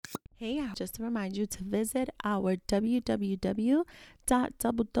Hey, just to remind you to visit our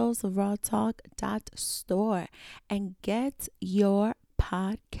www.doubledoseofrawtalk.store and get your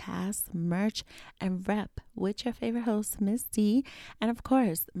podcast merch and rep with your favorite host, Miss D. And of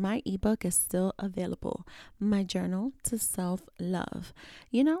course, my ebook is still available, My Journal to Self-Love.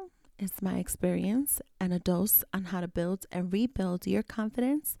 It's my experience and a dose on how to build and rebuild your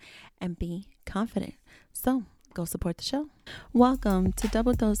confidence and be confident. So go support the show. Welcome to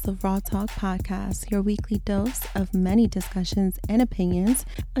Double Dose of Raw Talk Podcast, your weekly dose of many discussions and opinions,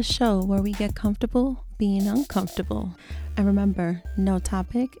 a show where we get comfortable being uncomfortable. And remember, no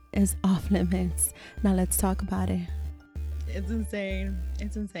topic is off limits. Now let's talk about it. It's insane.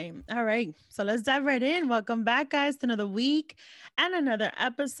 It's insane. All right. So let's dive right in. Welcome back, guys, to another week and another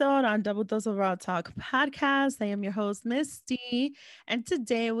episode on Double Dose of Raw Talk Podcast. I am your host, Misty. And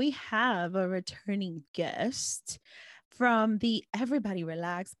today we have a returning guest from the Everybody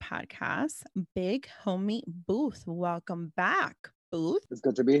Relax podcast, Big Homie Booth. Welcome back, Booth. It's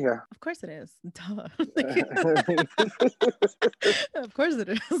good to be here. Of course it is. Duh. Of course it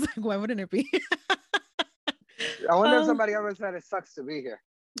is. Why wouldn't it be? I wonder if somebody ever said it sucks to be here.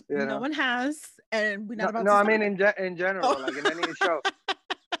 No one has, and we're not about to. No, I mean in general, like in any show.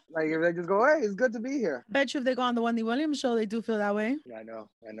 Like if they just go, "Hey, it's good to be here." Bet you if they go on the Wendy Williams show, they do feel that way. Yeah, I know.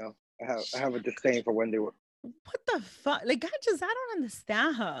 I have a disdain for Wendy. What the fuck? Like I don't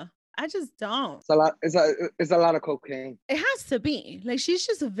understand her. I just don't. It's a lot. It's a lot of cocaine. It has to be. Like she's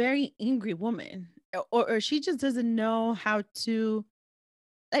just a very angry woman, or she just doesn't know how to.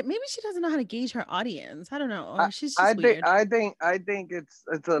 Like maybe she doesn't know how to gauge her audience. I don't know. She's just weird. I think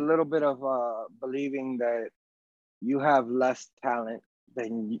it's a little bit of believing that you have less talent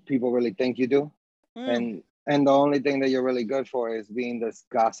than people really think you do, and the only thing that you're really good for is being this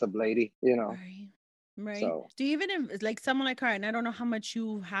gossip lady, Right. So, do you even like someone like her? And I don't know how much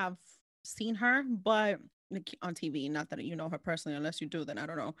you have seen her, but like on TV, not that you know her personally, unless you do, then I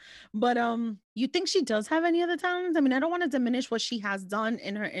don't know. But you think she does have any other talents? I mean, I don't want to diminish what she has done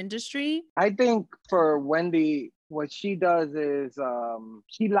in her industry. I think for Wendy, what she does is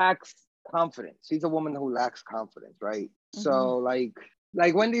she lacks confidence. She's a woman who lacks confidence, right? Mm-hmm. So like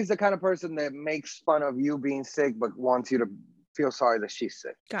Wendy's the kind of person that makes fun of you being sick, but wants you to feel sorry that she's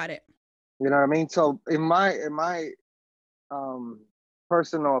sick. Got it. You know what I mean? So in my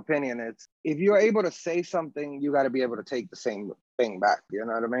personal opinion, it's if you're able to say something, you got to be able to take the same thing back. You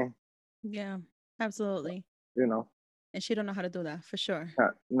know what I mean? Yeah, absolutely. And she don't know how to do that for sure.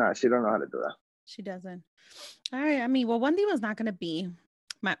 No, she don't know how to do that. She doesn't. All right. I mean, well, Wendy was not going to be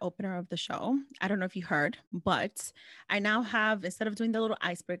my opener of the show. I don't know if you heard, but I now have, instead of doing the little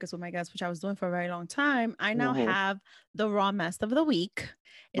icebreakers with my guests, which I was doing for a very long time, I now have the raw mess of the week.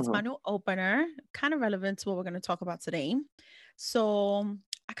 It's my new opener, kind of relevant to what we're going to talk about today. So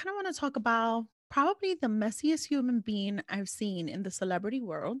I kind of want to talk about probably the messiest human being I've seen in the celebrity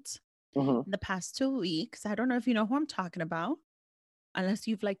world in the past 2 weeks. I don't know if you know who I'm talking about, unless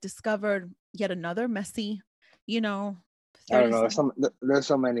you've like discovered yet another messy, I don't know. There's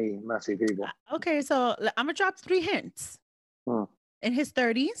so many messy people. Okay, so I'm gonna drop 3 hints. In his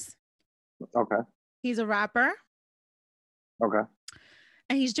 30s. Okay. He's a rapper. Okay.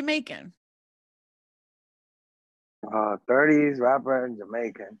 And he's Jamaican. 30s, rapper, and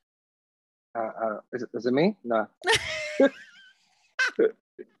Jamaican. Is it me? No.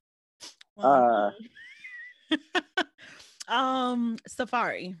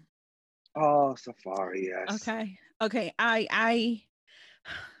 Safari. Oh, Safari, yes. Okay. I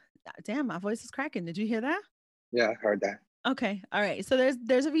damn, my voice is cracking. Did you hear that? Yeah, I heard that. Okay. All right. So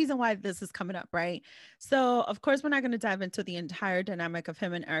there's a reason why this is coming up, right? So of course we're not going to dive into the entire dynamic of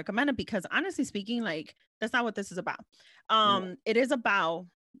him and Erica Mena because honestly speaking, like that's not what this is about. It is about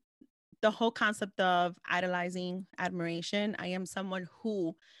the whole concept of idolizing admiration. I am someone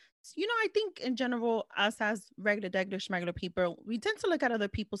who, I think in general, us as regular people, we tend to look at other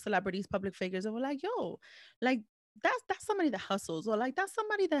people, celebrities, public figures, and we're like, yo, like that's somebody that hustles, or like that's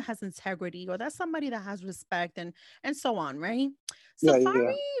somebody that has integrity, or that's somebody that has respect, and so on, right?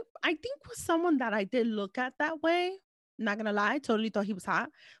 Safari, I think was someone that I did look at that way. Not gonna lie, totally thought he was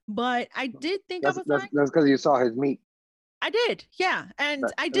hot, but I did think that's because you saw his meat. I did, yeah, and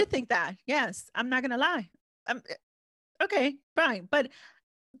I did think that. Yes, I'm not gonna lie. Okay, fine, but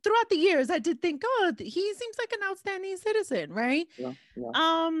throughout the years, I did think, oh, he seems like an outstanding citizen, right? Yeah.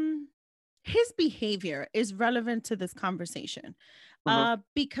 His behavior is relevant to this conversation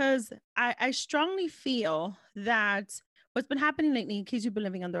because I strongly feel that what's been happening lately, in case you've been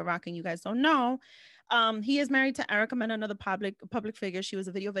living under a rock and you guys don't know, he is married to Erica Mena, another public figure. She was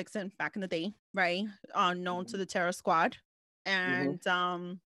a video vixen back in the day, right? Known to the Terror Squad. And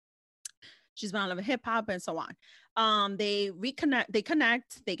She's been on Love and Hip Hop and so on. They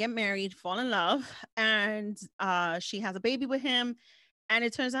connect, they get married, fall in love, and she has a baby with him. And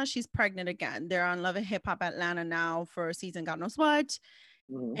it turns out she's pregnant again. They're on Love and Hip Hop Atlanta now for a season, God knows what.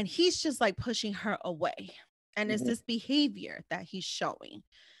 Mm-hmm. And he's just like pushing her away. And it's Mm-hmm. this behavior that he's showing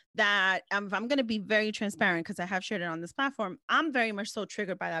that if I'm going to be very transparent, because I have shared it on this platform, I'm very much so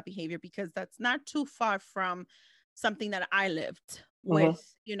triggered by that behavior because that's not too far from something that I lived Mm-hmm.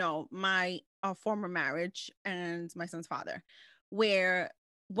 with, my former marriage and my son's father, where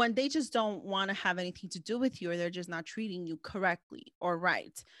when they just don't want to have anything to do with you or they're just not treating you correctly or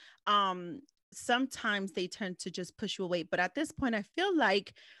right, sometimes they tend to just push you away. But at this point, I feel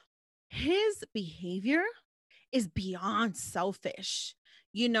like his behavior is beyond selfish,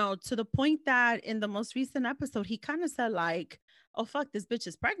 to the point that in the most recent episode, he kind of said, like, oh, fuck, this bitch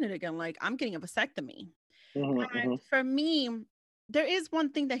is pregnant again. Like, I'm getting a vasectomy. Mm-hmm. And for me, there is one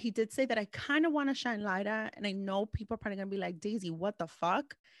thing that he did say that I kind of want to shine light at. And I know people are probably going to be like, Daisy, what the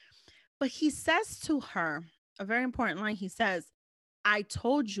fuck? But he says to her a very important line. He says, I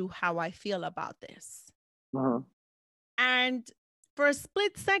told you how I feel about this. Mm-hmm. And for a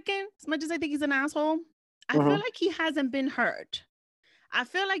split second, as much as I think he's an asshole, I feel Mm-hmm. like he hasn't been heard. I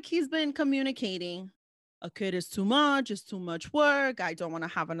feel like he's been communicating. A kid is too much. It's too much work. I don't want to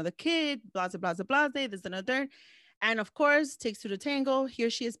have another kid. Blah, blah, blah, blah. This and a third. And of course, takes two to tango. Here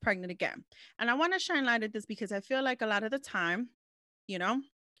she is pregnant again. And I want to shine light at this because I feel like a lot of the time, he's not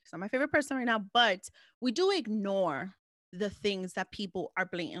my favorite person right now, but we do ignore the things that people are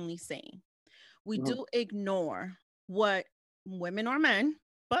blatantly saying. We Mm-hmm. do ignore what women or men,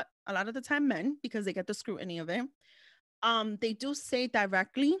 but a lot of the time men, because they get the scrutiny of it, they do say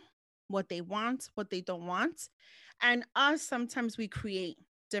directly what they want, what they don't want. And us, sometimes we create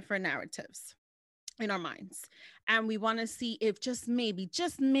different narratives in our minds. And we want to see if just maybe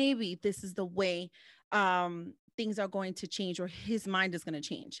this is the way things are going to change or his mind is going to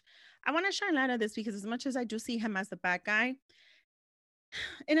change. I want to shine light on this because as much as I do see him as the bad guy,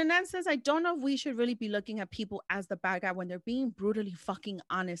 in an instance, I don't know if we should really be looking at people as the bad guy when they're being brutally fucking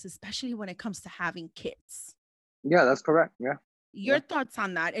honest, especially when it comes to having kids. Yeah, that's correct. Yeah. Your thoughts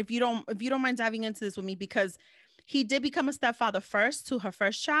on that, if you don't mind diving into this with me, because he did become a stepfather first to her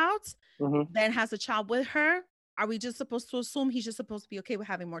first child, Mm-hmm. then has a child with her. Are we just supposed to assume he's just supposed to be okay with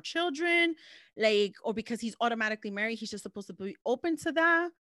having more children, like, or because he's automatically married, he's just supposed to be open to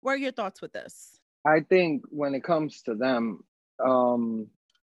that? What are your thoughts with this? I think when it comes to them, um,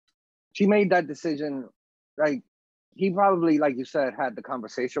 she made that decision. Like he probably, like you said, had the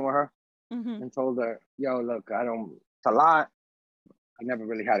conversation with her Mm-hmm. and told her, "Yo, look, I don't. It's a lot. I never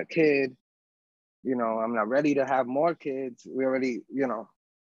really had a kid. I'm not ready to have more kids. We already,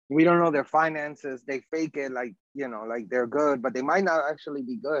 we don't know their finances. They fake it like they're good, but they might not actually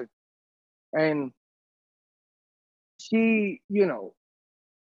be good." And she,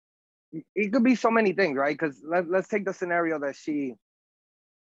 it could be so many things, right? Because let's take the scenario that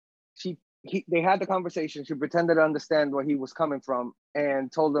they had the conversation. She pretended to understand where he was coming from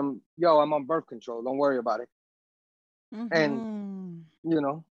and told him, "Yo, I'm on birth control. Don't worry about it." And Mm-hmm. you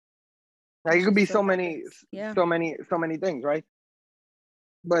know, like And it could she be still so got many, kids. Yeah. so many things, right?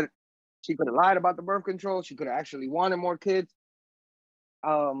 But she could have lied about the birth control. She could have actually wanted more kids.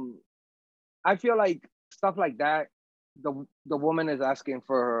 Um, I feel like stuff like that. The woman is asking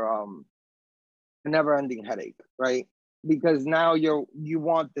for a never-ending headache, right? Because now you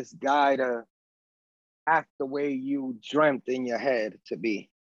want this guy to act the way you dreamt in your head to be.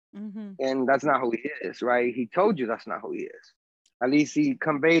 Mm-hmm. And that's not who he is, right? He told you that's not who he is. At least he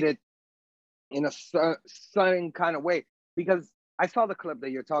conveyed it in a certain kind of way. Because I saw the clip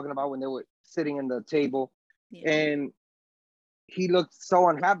that you're talking about when they were sitting in the table, Yeah. and he looked so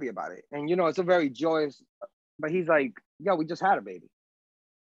unhappy about it. And it's a very joyous, but he's like, "Yo, we just had a baby,"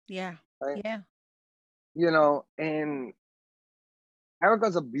 Yeah. right? Yeah. And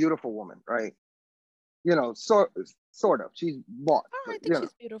Erica's a beautiful woman, right? Sort of. She's bought, Oh, but I think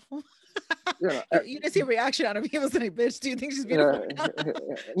she's beautiful. you know, You didn't see a reaction out of me. He was like, bitch, do you think she's beautiful?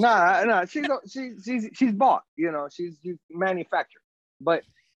 nah, she's bought, she's manufactured, but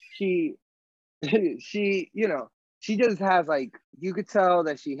she, she, she just has like, you could tell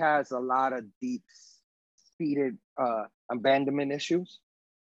that she has a lot of deep seated abandonment issues,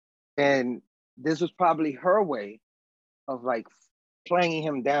 and this was probably her way of like playing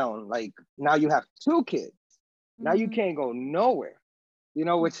him down. Like now you have two kids, now you Mm-hmm. can't go nowhere.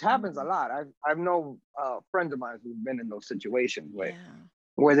 Which happens a Mm-hmm. lot. I've known friends of mine who've been in those situations Yeah.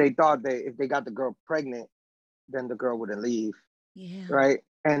 where they thought that if they got the girl pregnant, then the girl wouldn't leave, Yeah. right?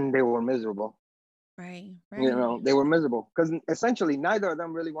 And they were miserable. Right. Right. They were miserable because essentially neither of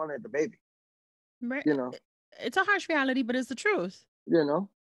them really wanted the baby. Right. you know. It's a harsh reality, but it's the truth. You know,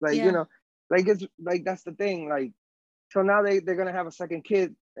 like, Yeah. like it's like that's the thing. Like, so now they're gonna have a second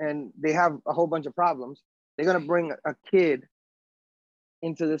kid, and they have a whole bunch of problems. They're gonna Right. bring a kid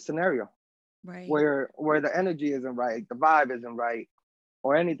into this scenario Right. where the energy isn't right, the vibe isn't right,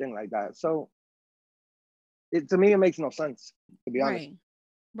 or anything like that. So it, to me, it makes no sense, to be honest. Right.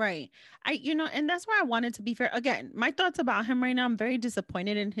 Right. And that's why I wanted to be fair. Again, my thoughts about him right now, I'm very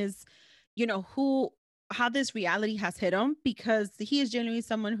disappointed in his, who how this reality has hit him, because he is genuinely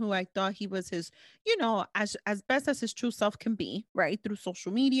someone who I thought he was his, as best as his true self can be, right? Through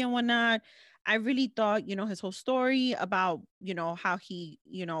social media and whatnot. I really thought, his whole story about, how he,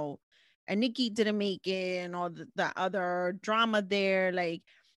 and Nikki didn't make it and all the other drama there. Like,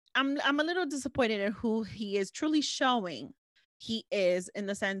 I'm a little disappointed in who he is truly showing he is, in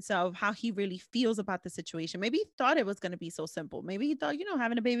the sense of how he really feels about the situation. Maybe he thought it was going to be so simple. Maybe he thought,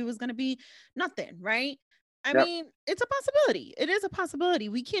 having a baby was going to be nothing, right? I Yep. mean, it's a possibility. It is a possibility.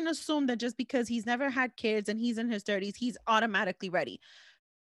 We can't assume that just because he's never had kids and he's in his 30s, he's automatically ready.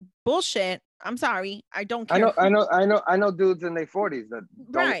 Bullshit. I'm sorry. I don't I care know, I who. know, I know, I know dudes in their 40s that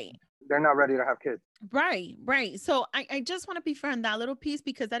don't, Right. they're not ready to have kids. Right, right. So I just want to be fair on that little piece,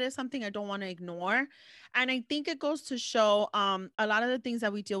 because that is something I don't want to ignore. And I think it goes to show a lot of the things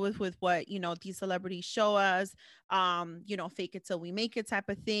that we deal with what, these celebrities show us, fake it till we make it type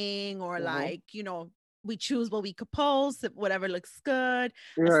of thing, or Hmm. like, we choose what we could post, whatever looks good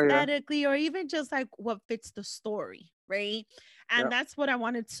Yeah, yeah, aesthetically, or even just like what fits the story, right? And yeah. that's what I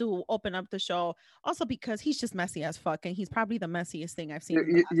wanted to open up the show. Also, because he's just messy as fuck, and he's probably the messiest thing I've seen You, in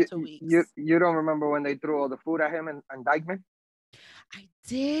the you, last you, 2 weeks. you don't remember when they threw all the food at him and Dykeman? I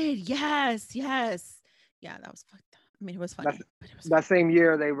did. Yes, yes. Yeah, that was fucked up. I mean, it was That's funny, but it was that fucked up. same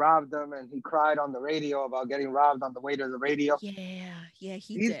year they robbed him, and he cried on the radio about getting robbed on the way to the radio. Yeah, yeah,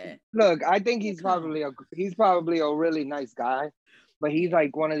 he He's did. Look, I think Like, come. he's probably a really nice guy, but he's Yeah.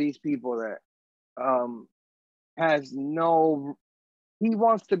 like one of these people that um has no, he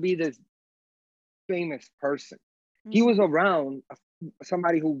wants to be this famous person. He was Mm, around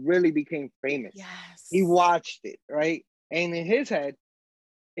somebody who really became famous. He yes. watched it, right? And in his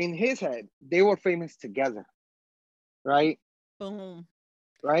head, they were famous together, right? Boom.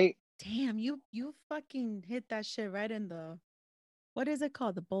 Right? Damn, you fucking hit that shit right in the, what is it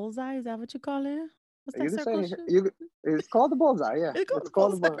called? The bullseye? Is that what you call it? What's You that can circle say shit? it's called the bullseye. Yeah, It's called it's the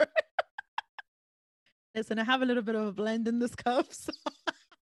called the bullseye, bullseye. right? Listen, I have a little bit of a blend in this cup, so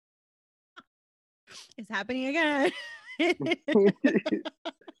it's happening again.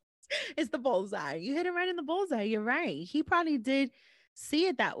 It's the bullseye. You hit it right in the bullseye. You're right. He probably did see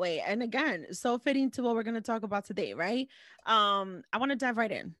it that way. And again, so fitting to what we're going to talk about today, right? I want to dive right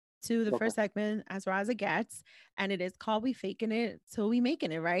in to the Okay. first segment, as raw as it gets, and it is called "We Faking It Till We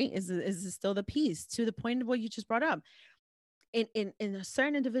Making It." Right? Is it still the piece to the point of what you just brought up? In a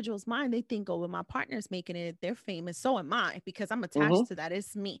certain individual's mind, they think, oh, well, my partner's making it, they're famous, so am I, because I'm Mm-hmm. attached to that.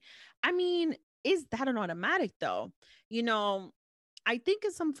 It's me. I mean, is that an automatic though? You know, I think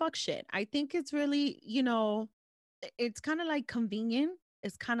it's some fuck shit. I think it's really, it's kind of like convenient.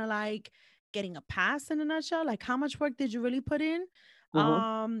 It's kind of like getting a pass in a nutshell. Like, how much work did you really put in?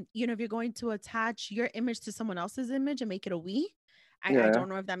 Mm-hmm. If you're going to attach your image to someone else's image and make it a we, I Yeah. don't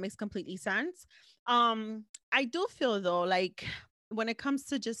know if that makes completely sense. I do feel though, like when it comes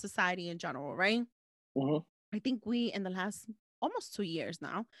to just society in general, right? Mm-hmm. I think we, in the last almost 2 years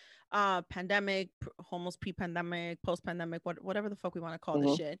now, pandemic, almost pre-pandemic, post-pandemic, whatever the fuck we want to call this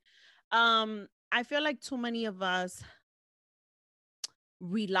Mm-hmm. shit. I feel like too many of us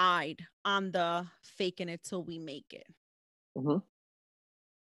relied on the faking it till we make it. Mm-hmm.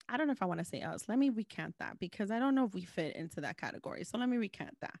 I don't know if I want to say us. Let me recant that, because I don't know if we fit into that category. So let me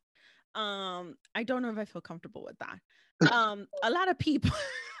recant that. I don't know if I feel comfortable with that. A lot of people,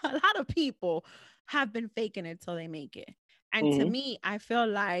 a lot of people have been faking it till they make it. And to Mm-hmm. me, I feel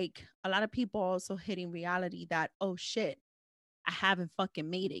like a lot of people are also hitting reality that, oh shit, I haven't fucking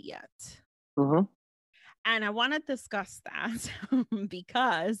made it yet. Mm-hmm. And I want to discuss that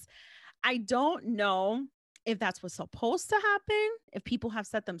because I don't know if that's what's supposed to happen, if people have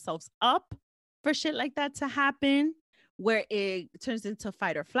set themselves up for shit like that to happen, where it turns into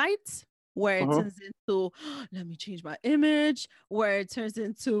fight or flight, where it Mm-hmm. turns into, let me change my image, where it turns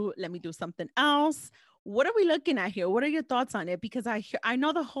into, let me do something else. What are we looking at here? What are your thoughts on it? Because I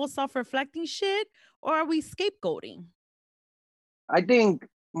know the whole self-reflecting shit, or are we scapegoating? I think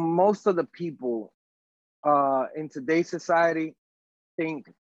most of the people in today's society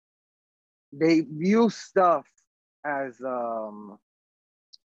think they view stuff as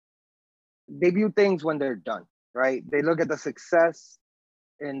they view things when they're done, right? They look at the success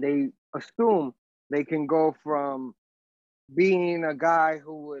and they assume They can go from being a guy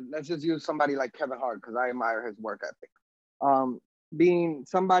who would, let's just use somebody like Kevin Hart because I admire his work ethic. Um, Being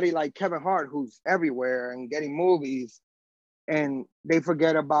somebody like Kevin Hart who's everywhere and getting movies, and they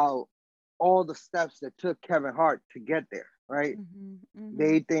forget about all the steps that took Kevin Hart to get there, right?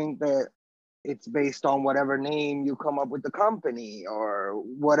 They think that it's based on whatever name you come up with the company or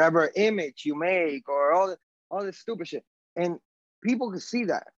whatever image you make or all this stupid shit. And people could see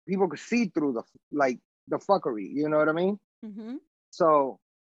that. People could see through the fuckery. You know what I mean? So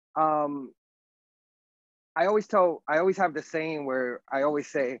um I always have the saying where I always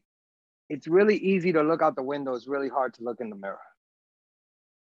say it's really easy to look out the window, it's really hard to look in the mirror.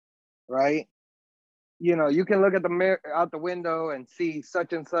 Right? You know, you can look at the mirror out the window and see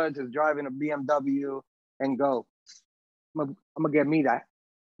such and such is driving a BMW and go, I'm gonna get me that.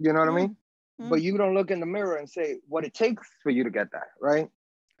 You know what I mean? But you don't look in the mirror and say what it takes for you to get that, right?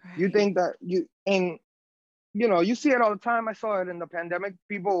 You think that and you know, you see it all the time. I saw it in the pandemic.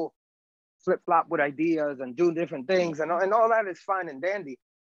 People flip flop with ideas and do different things, and all that is fine and dandy.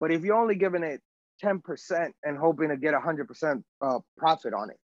 But if you're only giving it 10% and hoping to get 100% profit on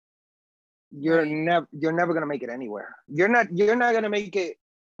it, you're never gonna make it anywhere. You're not gonna make it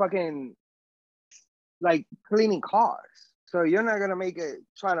fucking like cleaning cars. So you're not gonna make it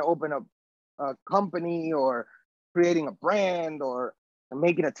trying to open up a company or creating a brand or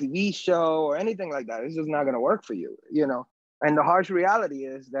making a TV show or anything like that. It's just not gonna work for you, you know. And the harsh reality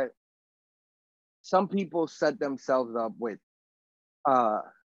is that some people set themselves up with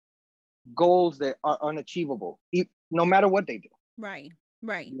goals that are unachievable, no matter what they do. Right.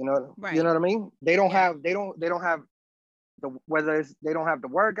 You know what I mean? They don't have they don't have they don't have the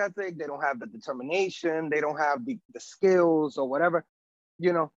work ethic, they don't have the determination, they don't have the skills or whatever.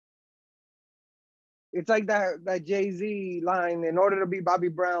 You know, it's like that Jay-Z line, in order to be Bobby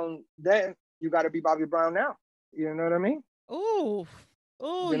Brown then, you got to be Bobby Brown now. You know what I mean? Oh,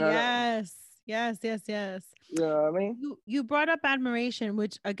 You know yes. Yes. you know what I mean? You brought up admiration,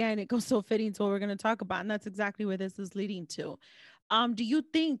 which again, it goes so fitting to what we're going to talk about. And that's exactly where this is leading to. Do you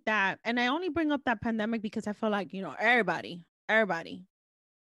think that, and I only bring up that pandemic because I feel like, you know, everybody,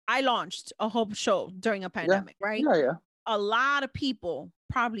 I launched a whole show during a Yeah. pandemic, right? Yeah. A lot of people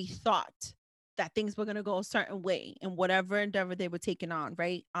probably thought that things were going to go a certain way in whatever endeavor they were taking on,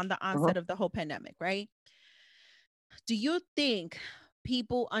 right? On the onset of the whole pandemic, right? Do you think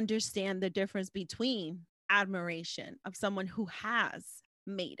people understand the difference between admiration of someone who has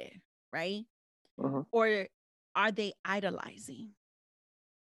made it, right? Or are they idolizing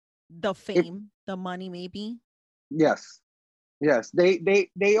the If fame, the money, maybe? yes. Yes,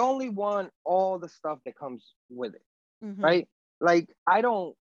 they only want all the stuff that comes with it, right? Like I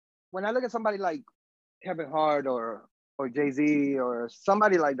don't. When I look at somebody like Kevin Hart or Jay-Z or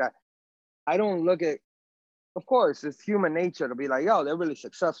somebody like that, I don't look at. Of course, it's human nature to be like, "Yo, they're really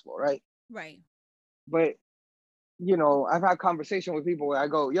successful," right? Right. But you know, I've had conversation with people where I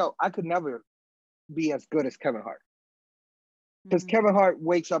go, "Yo, I could never be as good as Kevin Hart." Because Kevin Hart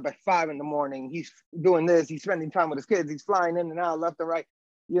wakes up at 5 in the morning. He's doing this. He's spending time with his kids. He's flying in and out, left and right.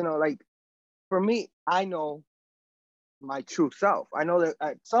 You know, like for me, I know my true self. I know that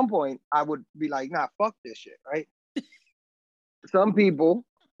at some point I would be like, nah, fuck this shit, right? Some people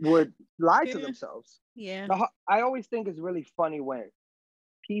would lie to themselves. Yeah. I always think it's really funny when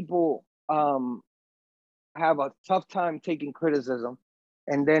people have a tough time taking criticism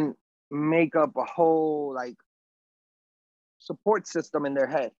and then make up a whole like support system in their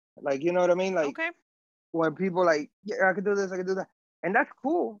head. Like, you know what I mean? Like, Okay. when people like, yeah, I could do this, I could do that. And that's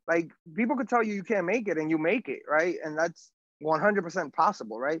cool. Like, people could tell you you can't make it and you make it, right? And that's 100%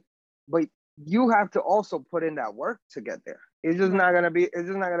 possible, right? But you have to also put in that work to get there. It's just not gonna be. It's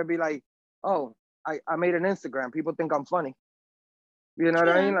just not gonna be like, oh, I made an Instagram. People think I'm funny. You know what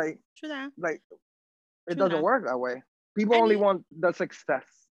I mean? True that. Like it True doesn't that. work that way. People And only e- want the success.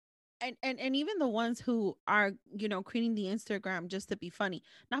 and even the ones who are, you know, creating the Instagram just to be funny,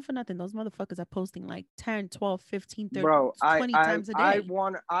 not for nothing, those motherfuckers are posting like 10, 12, 15, 30, Bro, 20 times a day. I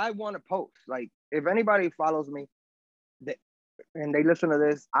want to post. Like, if anybody follows me, they, and they listen to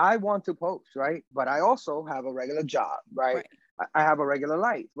this, I want to post, right? But I also have a regular job, right? Right. I have a regular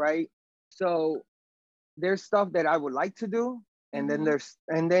life, right? So there's stuff that I would like to do, and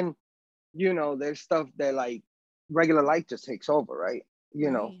then you know, there's stuff that like regular life just takes over, right? You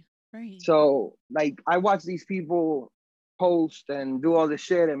know. Right. So like I watch these people post and do all this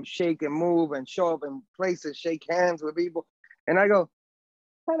shit and shake and move and show up in places, shake hands with people, and I go,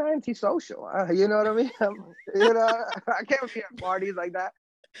 kind of antisocial. You know what I mean? You know, I can't be at parties like that.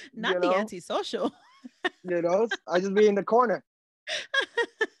 Not You the know, antisocial. I just be in the corner.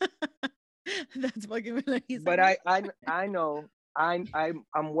 That's fucking hilarious. He's But like, I know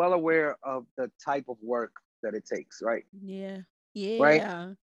I'm well aware of the type of work that it takes, right? yeah, Right? yeah,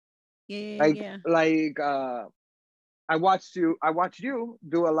 yeah, Like yeah. like I watched you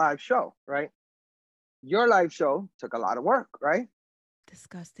do a live show, right? Your live show took a lot of work, right?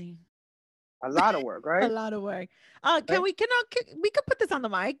 Disgusting. A lot of work, A right? lot of work. Right? We can put this on the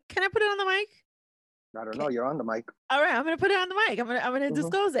mic? Can I put it on the mic? I don't know. Okay. You're on the mic. All right, I'm gonna put it on the mic. I'm gonna Hmm.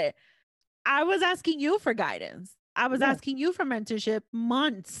 disclose it. I was asking you for guidance. I was Yeah. asking you for mentorship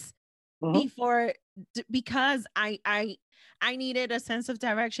months Hmm. before because I needed a sense of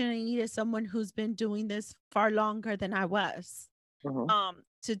direction. I needed someone who's been doing this far longer than I was. Hmm.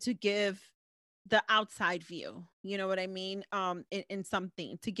 To give the outside view. You know what I mean? In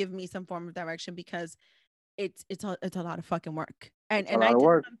something to give me some form of direction because it's a lot of fucking work. It's a And I lot of did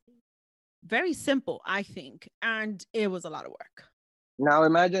work. something very simple, I think, and it was a lot of work. Now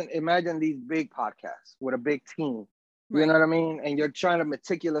imagine these big podcasts with a big team. You know Right. what I mean? And you're trying to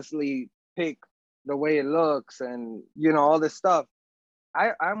meticulously pick the way it looks and all this stuff.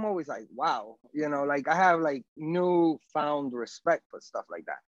 I'm always like, wow, like I have like newfound respect for stuff like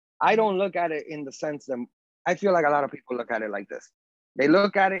that. I Mhm. don't look at it in the sense that I feel like a lot of people look at it like this. They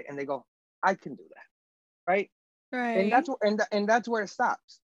look at it and they go, I can do that, right? And Right. that's where it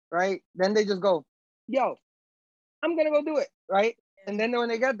stops, right? Then they just go, yo, I'm gonna go do it, right? And then when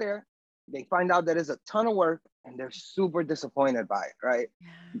they get there, they find out that it's a ton of work and they're super disappointed by it, right?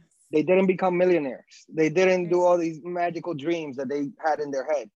 Yes. They didn't become millionaires. They didn't Right. do all these magical dreams that they had in their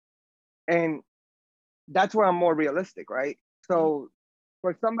head. And that's where I'm more realistic, right? Yeah. So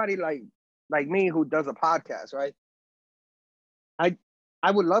for somebody like me who does a podcast, right? I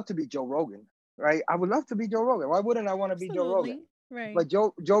I would love to be Joe Rogan, right? I would love to be Joe Rogan. Why wouldn't I want to be Joe Rogan? Absolutely. Right. But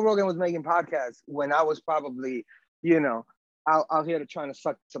Joe Rogan was making podcasts when I was probably, you know, out here trying to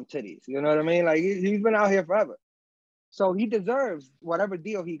suck some titties. You know what I mean? Like he's been out here forever. So he deserves whatever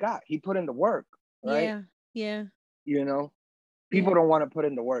deal he got. He put in the work, right? Yeah. Yeah. You know, people Yeah. don't want to put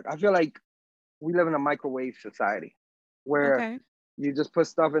in the work. I feel like we live in a microwave society where Okay. you just put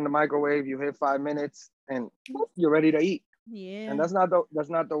stuff in the microwave, you hit 5 minutes, and you're ready to eat. And Yeah. that's not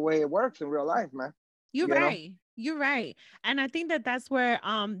the way it works in real life, man. You're You know? right. You're right. And I think that that's where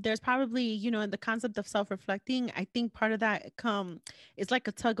there's probably, in the concept of self-reflecting, I think part of that it's like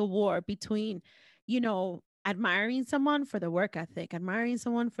a tug of war between, admiring someone for their work ethic, admiring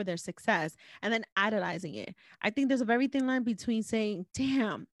someone for their success, and then idolizing it. I think there's a very thin line between saying,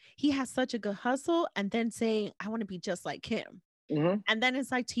 "Damn, he has such a good hustle," and then saying, "I want to be just like him." Hmm. And then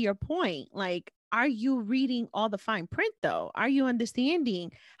it's like, to your point, like, are you reading all the fine print though? Are you understanding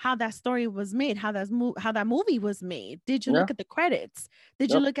how that story was made, how that movie was made? Did you Yeah. look at the credits? Did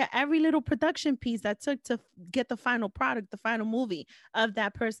you Yep. look at every little production piece that took to get the final product, the final movie of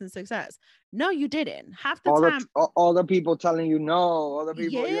that person's success? No, you didn't. Half the time, All the people telling you no, all the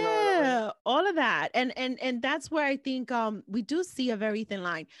people, you know what I mean? yeah, all of that. And that's where I think we do see a very thin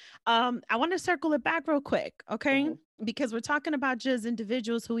line. I want to circle it back real quick, okay? Hmm. Because we're talking about just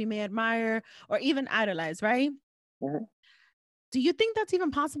individuals who we may admire or even idolize, right? Hmm. Do you think that's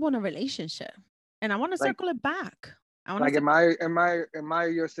even possible in a relationship? And I want to Like circle it back. I want to like circle am I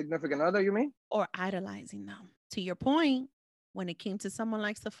your significant other, you mean? or idolizing them. To your point, when it came to someone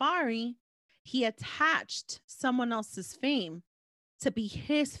like Safari, he attached someone else's fame to be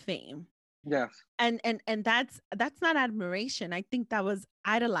his fame. Yes. And that's not admiration. I think that was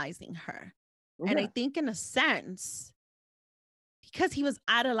idolizing her. And I Yeah. think in a sense, because he was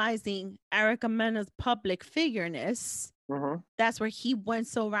idolizing Erica Mena's public figureness, Hmm. that's where he went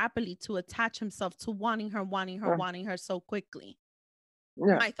so rapidly to attach himself to Yeah. wanting her so quickly.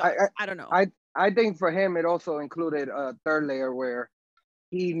 Yeah. My thoughts. I don't know. I think for him it also included a third layer where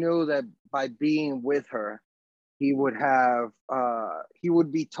he knew that by being with her, he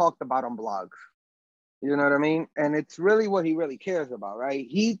would be talked about on blogs. You know what I mean? And it's really what he really cares about, right?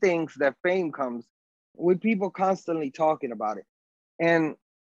 He thinks that fame comes with people constantly talking about it. And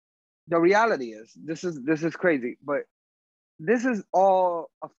the reality is, this is crazy, but this is all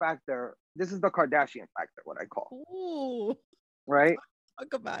a factor. This is the Kardashian factor, what I call, Ooh, right?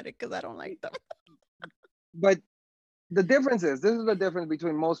 talk about it because I don't like them. But the difference is, this is the difference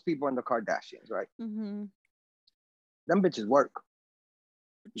between most people and the Kardashians, right? Mm-hmm. Them bitches work.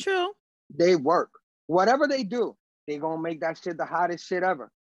 True. They work. Whatever they do, they gonna make that shit the hottest shit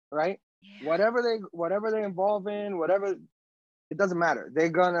ever, right? Yeah. Whatever they involve in, whatever, it doesn't matter. They're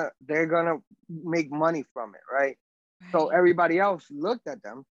gonna make money from it, right? So Right. everybody else looked at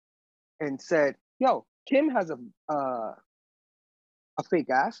them and said, "Yo, Kim has a fake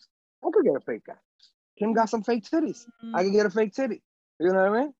ass. I could get a fake ass. Kim got some fake titties. I could get a fake titty. You know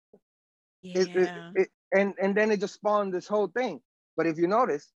what I mean? Yeah. And then it just spawned this whole thing. But if you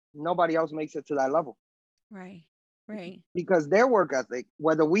notice, nobody else makes it to that level Right. Right. because their work ethic,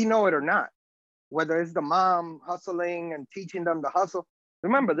 whether we know it or not, whether it's the mom hustling and teaching them to hustle.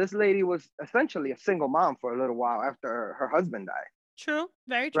 Remember, this lady was essentially a single mom for a little while after her husband died, True.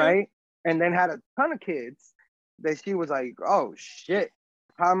 Very true. right? And then had a ton of kids that she was like, oh shit,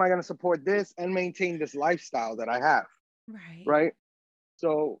 how am I going to support this and maintain this lifestyle that I have, Right. right?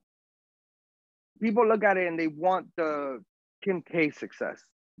 So people look at it and they want the Kim K success,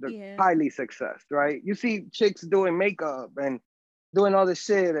 the Yeah. Kylie success, right? You see chicks doing makeup and doing all this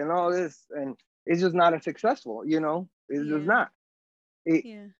shit and all this, and it's just not as successful, you know? It's just Yeah. not. It,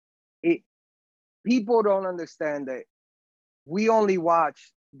 Yeah. it People don't understand that we only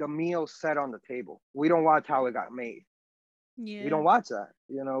watch the meal set on the table. We don't watch how it got made. We Yeah. don't watch that.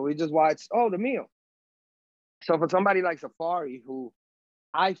 You know, we just watch, oh, the meal. So for somebody like Safari, who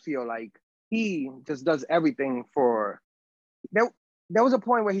I feel like he just does everything for there, there was a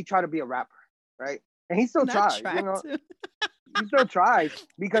point where he tried to be a rapper, right? And he still Not tries, you tried know, to. he still tries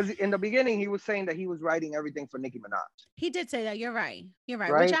because in the beginning he was saying that he was writing everything for Nicki Minaj, He did say that. You're right. You're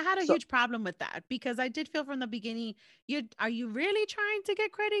right. Which right? I had a So huge problem with that because I did feel from the beginning, you are you really trying to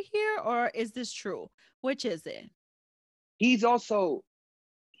get credit here or is this true? Which is it? he's also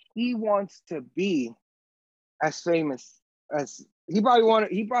he wants to be as famous as he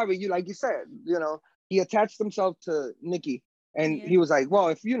probably you like you said, you know, he attached himself to Nicki and Yeah. he was like, well,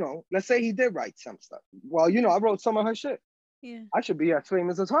 if you know, let's say he did write some stuff. Well, you know, Yeah. I wrote some of her shit. Yeah. I should be as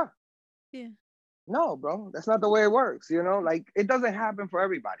famous as her. Yeah. No, bro, that's not the way it works. You know, like it doesn't happen for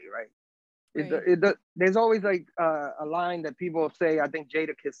everybody, right? Right. There's always like a line that people say. I think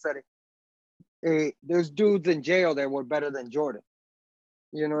Jadakiss said it. There's dudes in jail that were better than Jordan.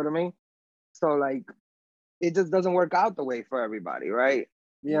 You know what I mean? So like, it just doesn't work out the way for everybody, right?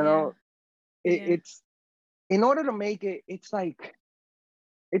 You Yeah. know, Yeah. it's in order to make it. It's like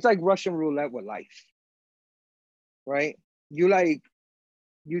Russian roulette with life, right? You like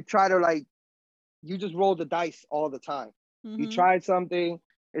you try to like you just roll the dice all the time. You Mm-hmm. tried something,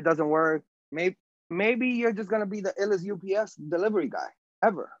 it doesn't work. Maybe you're just gonna be the illest UPS delivery guy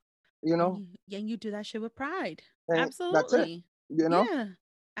ever, you know? And you do that shit with pride. And that's it, Absolutely. you know? Yeah.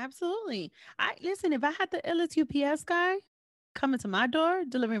 Absolutely. I listen, if I had the illest UPS guy coming to my door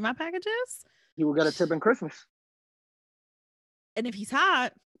delivering my packages, You will get a tip in Christmas. and if he's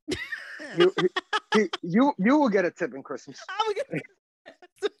hot, You you will get a tip in Christmas. I would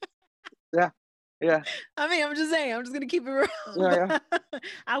get Yeah, yeah, I mean, I'm just saying, I'm just gonna keep it real. yeah, yeah. But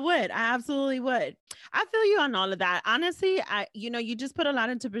I would. I absolutely would. I feel you on all of that. Honestly, you just put a lot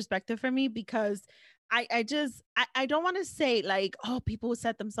into perspective for me because I don't want to say like, oh, people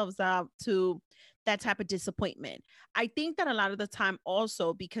set themselves up to that type of disappointment. I think that a lot of the time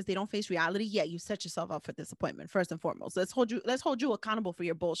also because they don't face reality, yeah, you set yourself up for disappointment first and foremost. Let's hold you accountable for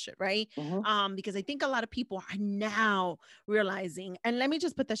your bullshit, right? Mm-hmm, Because I think a lot of people are now realizing, and let me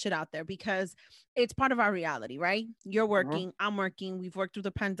just put that shit out there because it's part of our reality, right? You're mm-hmm. working, I'm working, we've worked through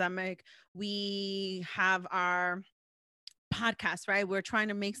the pandemic, we have our podcast, right? We're trying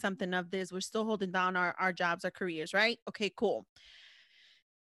to make something of this. We're still holding down our jobs, our careers, right? Okay, cool.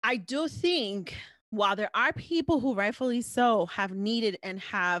 I do think while there are people who rightfully so have needed and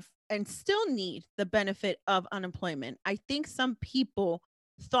still need the benefit of unemployment, I think some people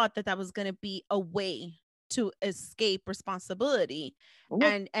thought that that was going to be a way to escape responsibility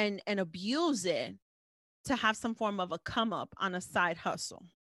Yeah, and abuse it to have some form of a come up on a side hustle.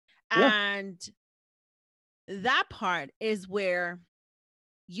 yeah. And that part is where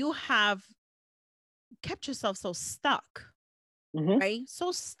you have kept yourself so stuck, Mm-hmm, right?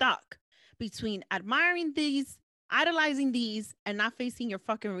 So stuck between admiring these, idolizing these, and not facing your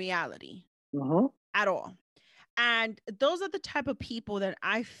fucking reality mm-hmm. at all. And those are the type of people that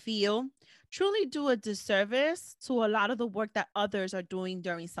I feel truly do a disservice to a lot of the work that others are doing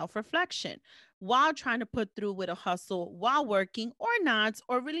during self reflection while trying to put through with a hustle while working or not,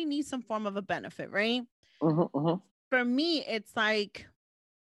 or really need some form of a benefit, right? Mm-hmm, mm-hmm. For me, it's like,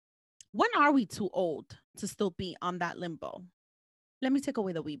 when are we too old to still be on that limbo? Let me take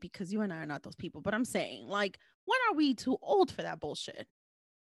away the we because you and I are not those people, but I'm saying, like, when are we too old for that bullshit?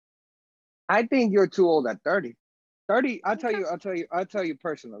 I think you're too old at 30. 30, Okay. I'll tell you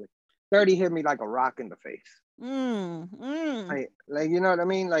personally. 30 hit me like a rock in the face. Mm, mm. Like you know what I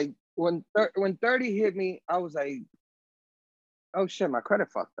mean? Like when 30 hit me, I was like, oh shit, my credit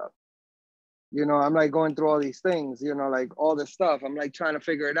fucked up. You know, I'm like going through all these things, you know, like all this stuff. I'm like trying to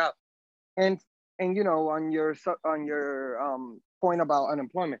figure it out. And you know, on your point about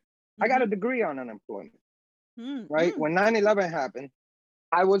unemployment, I got Mm-hmm. a degree on unemployment, Mm, right? mm. When 9/11 happened,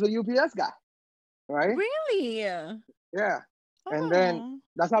 I was a UPS guy, right? Really? Yeah. And then Oh,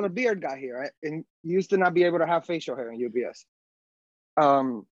 that's how the beard got here, right? And you used to not be able to have facial hair in UPS. I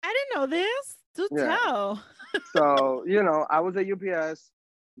didn't know this. Do Yeah. tell. So, I was at UPS.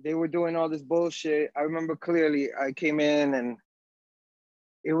 They were doing all this bullshit. I remember clearly I came in and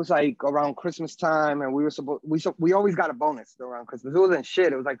it was like around Christmas time, and we always got a bonus around Christmas. It wasn't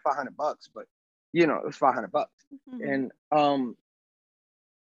shit. It was like $500, but it was $500. Mhm. And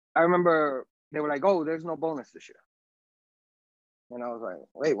I remember they were like, "Oh, there's no bonus this year," and I was like,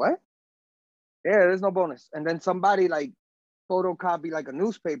 "Wait, what?" Yeah, there's no bonus. And then somebody like photocopy like a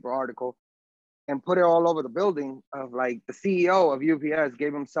newspaper article and put it all over the building of like the CEO of UPS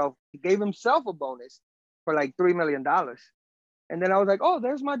gave himself a bonus for like $3 million. And then I was like, oh,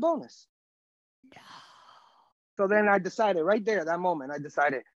 there's my bonus. No. So then I decided right there, that moment,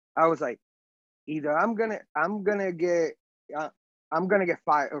 I was like, either I'm gonna get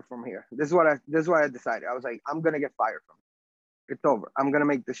fired from here. This is what I decided. I was like, I'm gonna get fired from here. It's over. I'm gonna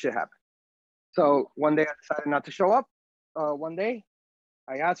make this shit happen. So one day I decided not to show up. One day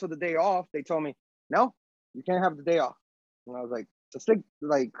I asked for the day off. They told me, no, you can't have the day off. And I was like,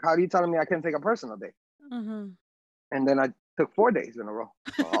 how are you telling me I can't take a personal day? Uh-huh. And then I took 4 days in a row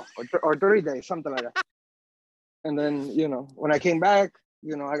off, or 3 days, something like that. And then, when I came back,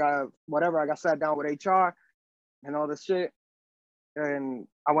 I got sat down with HR and all this shit. And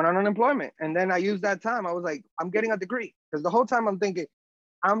I went on unemployment. And then I used that time. I was like, I'm getting a degree. Because the whole time I'm thinking,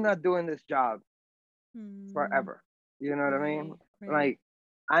 I'm not doing this job Mm, forever. You know what I mean? right, right, Like,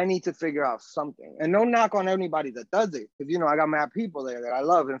 I need to figure out something. And no knock on anybody that does it. Because, I got mad people there that I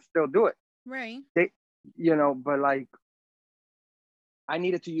love and still do it. right. They, but like, I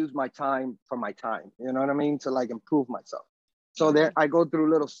needed to use my time for my time. You know what I mean? To like improve myself. So there, Right. I go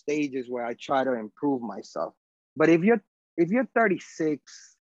through little stages where I try to improve myself. But if you're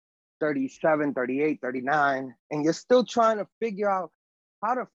 36, 37, 38, 39, and you're still trying to figure out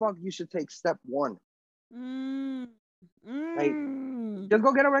how the fuck you should take step one, Mm, like mm. just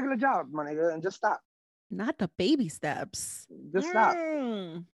go get a regular job, my nigga, and just stop. Not the baby steps. Just stop.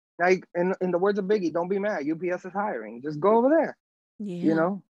 Mm. Like in the words of Biggie, don't be mad. UPS is hiring. Just go over there. You Yeah,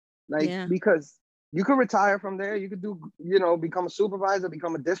 know, like yeah. because you could retire from there. You could do, become a supervisor,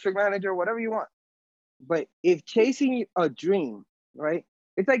 become a district manager, whatever you want. But if chasing a dream, right?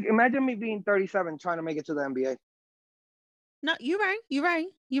 It's like imagine me being 37 trying to make it to the NBA. No, you're right. You're right.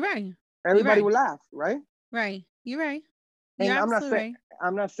 You're right. You're Everybody right. would laugh, right? Right. You're right. You're And absolutely right.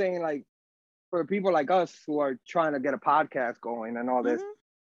 I'm not saying like for people like us who are trying to get a podcast going and all this,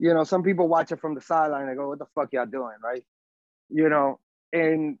 Mm-hmm. some people watch it from the sideline and go, what the fuck y'all doing, right? You know,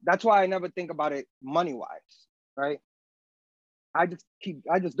 and that's why I never think about it money wise, right? I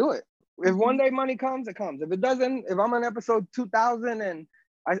just do it. If one Mm-hmm. day money comes, it comes. If it doesn't, if I'm on episode 2000 and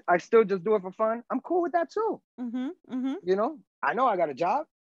I still just do it for fun, I'm cool with that too. Mm-hmm. Mm-hmm. I know I got a job.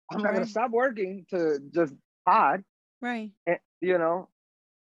 I'm not gonna Right. stop working to just pod, Right. and,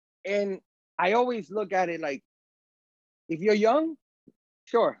 and I always look at it like if you're young,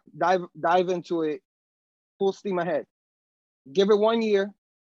 sure, dive into it full steam ahead. Give it 1 year,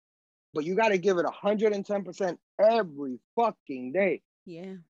 but you got to give it 110% every fucking day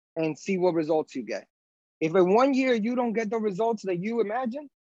Yeah. and see what results you get. If in 1 year you don't get the results that you imagine,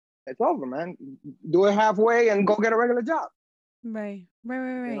 it's over, man. Do it halfway and go get a regular job. Right. Right.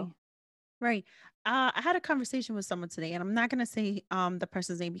 Right. You Right. know? Right. I had a conversation with someone today, and I'm not gonna say the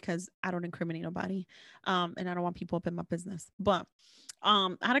person's name because I don't incriminate nobody. And I don't want people up in my business. But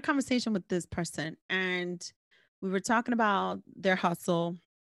I had a conversation with this person, and we were talking about their hustle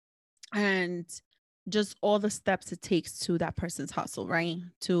and just all the steps it takes to that person's hustle, right?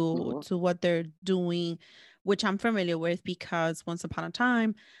 To Mm-hmm. to what they're doing, which I'm familiar with because once upon a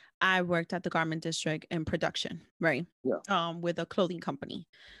time I worked at the garment district in production, right? Yeah. With a clothing company.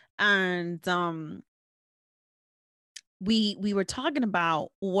 And we were talking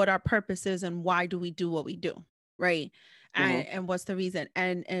about what our purpose is and why do we do what we do, right? Mm-hmm. And what's the reason?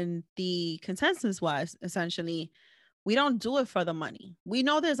 And the consensus was essentially we don't do it for the money. We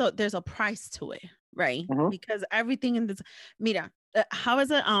know there's a price to it, right? Mm-hmm. Because everything in this, mira, how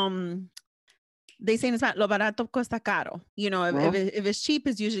is it? They say in Spanish, lo barato cuesta caro. Mm-hmm. If it's cheap,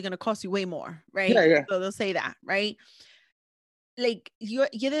 it's usually going to cost you way more, Yeah, right? yeah. So they'll say that, right? Like yeah,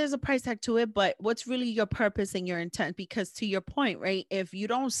 there's a price tag to it, but what's really your purpose and your intent? Because to your point, right? If you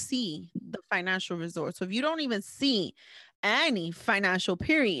don't see the financial results, so if you don't even see any financial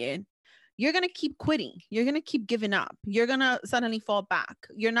period, you're going to keep quitting. You're going to keep giving up. You're going to suddenly fall back.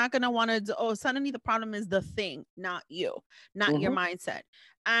 You're not going to want to, oh, suddenly the problem is the thing, not you, not your Mm-hmm. mindset.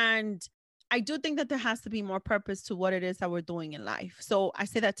 And I do think that there has to be more purpose to what it is that we're doing in life. So I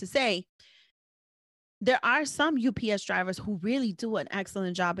say that to say there are some UPS drivers who really do an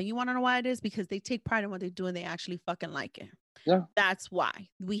excellent job. And you want to know why it is? Because they take pride in what they do and they actually fucking like it. Yeah. That's why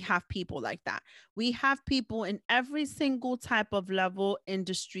we have people like that. We have people in every single type of level,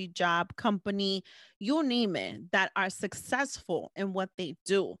 industry, job, company, you name it, that are successful in what they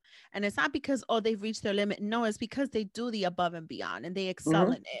do. And it's not because, oh, they've reached their limit. No, it's because they do the above and beyond and they excel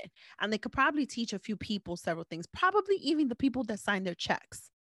Mm-hmm. in it. And they could probably teach a few people several things, probably even the people that sign their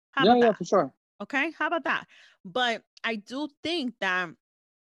checks. How Yeah, about yeah, that? for sure. Okay. How about that? But I do think that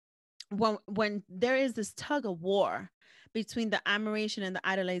when there is this tug of war between the admiration and the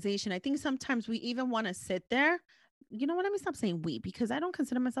idolization, I think sometimes we even want to sit there. You know what? Let me stop saying we because I don't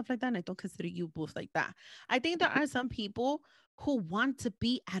consider myself like that and I don't consider you both like that. I think there are some people who want to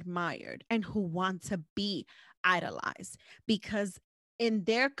be admired and who want to be idolized because in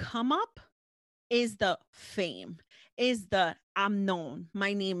their come up is the fame, is the I'm known,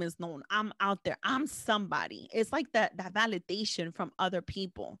 my name is known, I'm out there, I'm somebody. It's like that validation from other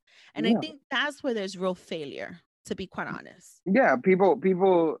people. And I Yeah. think that's where there's real failure, to be quite honest. Yeah, people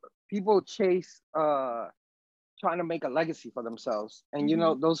chase trying to make a legacy for themselves. And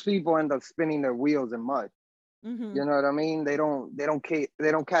Mm-hmm. those people end up spinning their wheels in mud. Mm-hmm. You know what I mean? They don't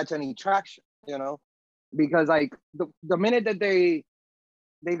catch any traction, because like the minute that they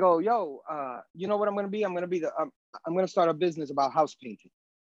go, yo, you know what I'm gonna be? I'm gonna start a business about house painting,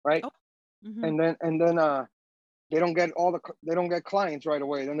 right? Oh. Mm-hmm. And then they don't get clients right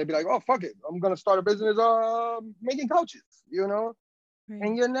away. Then they'd be like, oh fuck it, I'm gonna start a business making couches, Right.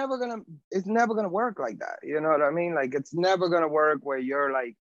 and it's never gonna work like that. You know what I mean? Like it's never gonna work where you're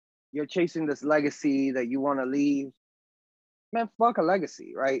chasing this legacy that you want to leave. Man, fuck a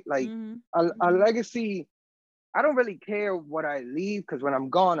legacy, right? Like Mm-hmm. a Mm-hmm. legacy. I don't really care what I leave because when I'm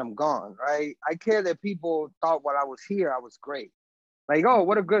gone, right? I care that people thought while I was here, I was great. Like, oh,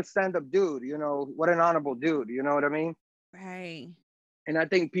 what a good stand-up dude, what an honorable dude, you know what I mean? Right. And I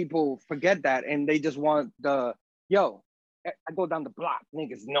think people forget that and they just want yo, I go down the block,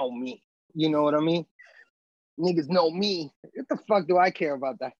 niggas know me. You know what I mean? Niggas know me. What the fuck do I care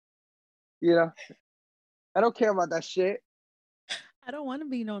about that? You know, I don't care about that shit. I don't want to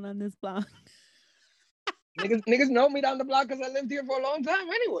be known on this block. Niggas know me down the block because I lived here for a long time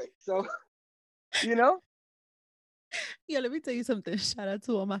anyway. So, you know? Yeah, let me tell you something. Shout out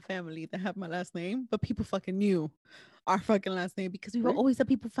to all my family that have my last name, but people fucking knew our fucking last name because we were always the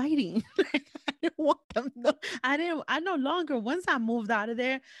people fighting. I didn't want them. I no longer. Once I moved out of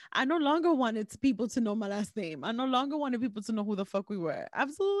there, I no longer wanted people to know my last name. I no longer wanted people to know who the fuck we were.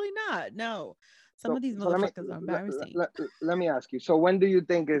 Absolutely not. No, some So, of these so let me motherfuckers are embarrassing. let me ask you. So, when do you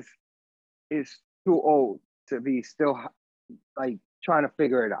think is too old to be still like trying to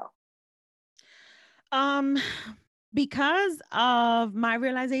figure it out? Um, because of my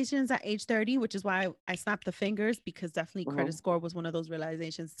realizations at age 30, which is why I snapped the fingers, because definitely credit Mm-hmm. score was one of those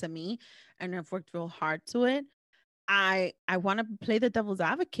realizations to me, and I've worked real hard to it. I want to play the devil's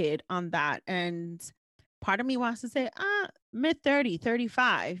advocate on that. And part of me wants to say, mid 30,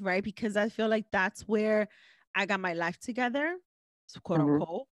 35, right? Because I feel like that's where I got my life together, so quote Mm-hmm.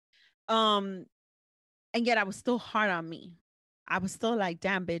 unquote. Um, and yet I was still hard on me. I was still like,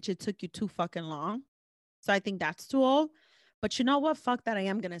 damn, bitch, it took you too fucking long. So I think that's too old. But you know what? Fuck that. I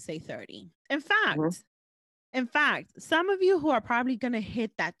am gonna say 30. Mm-hmm. In fact, some of you who are probably gonna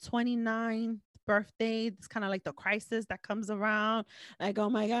hit that 29th birthday, it's kind of like the crisis that comes around. Like, oh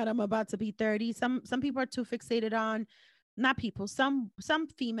my God, I'm about to be 30. Some people are too fixated on not people, some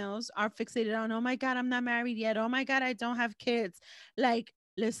females are fixated on, oh my God, I'm not married yet. Oh my God, I don't have kids. Like,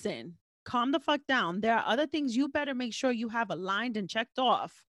 listen, calm the fuck down. There are other things you better make sure you have aligned and checked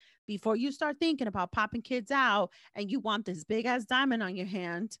off before you start thinking about popping kids out and you want this big ass diamond on your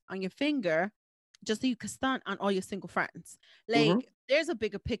hand, on your finger, just so you can stunt on all your single friends. Mm-hmm. Like, there's a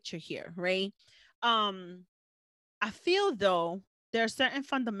bigger picture here, right? Um, I feel though there are certain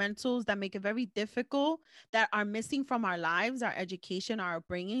fundamentals that make it very difficult that are missing from our lives, our education, our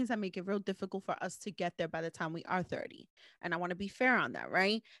upbringings that make it real difficult for us to get there by the time we are 30. And I want to be fair on that,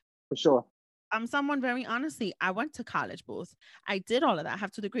 right? For sure. I'm someone very honestly, I went to college, both. I did all of that. I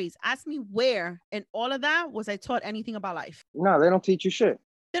have 2 degrees. Ask me where in all of that was I taught anything about life. No, they don't teach you shit.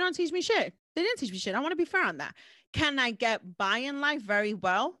 They don't teach me shit. They didn't teach me shit. I want to be fair on that. Can I get by in life very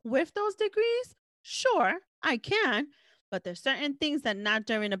well with those degrees? Sure, I can. But there's certain things that not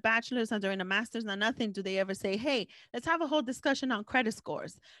during a bachelor's, not during a master's, not nothing do they ever say, hey, let's have a whole discussion on credit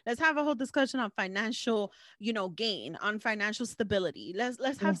scores. Let's have a whole discussion on financial, gain, on financial stability. Let's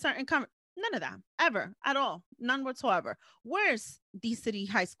have Yeah. certain None of that ever at all. None whatsoever. Where's these city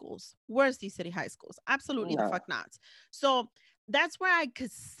high schools? Where's these city high schools? Absolutely the No. fuck not. So that's where I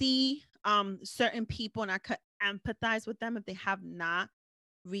could see certain people and I could empathize with them if they have not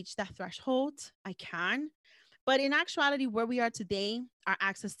reached that threshold. I can. But in actuality, where we are today, our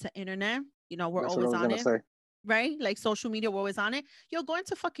access to internet, we're That's what I always was on gonna it, say. right? Like social media, we're always on it. You're going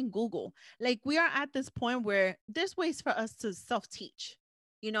to fucking Google. Like we are at this point where there's ways for us to self-teach.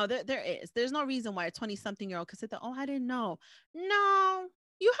 There is. There's no reason why a 20-something-year-old could sit there, oh, I didn't know. No,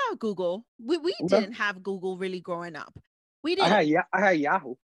 you have Google. We Yeah. didn't have Google really growing up. We I had didn't.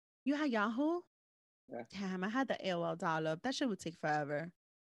 Yahoo. You had Yahoo? Yeah. Damn, I had the AOL dial-up. That shit would take forever.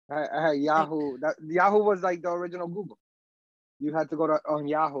 I had Like, Yahoo. That Yahoo was like the original Google. You had to go to on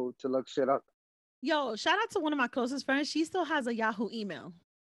Yahoo to look shit up. yo, shout out to one of my closest friends. She still has a Yahoo email.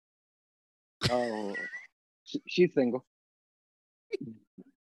 Oh, she's single.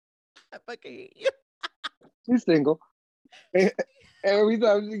 I fucking hate you. She's single. Every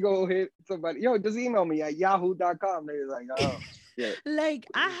time she go hit somebody, yo, just email me at yahoo.com. They're like, oh, shit. Like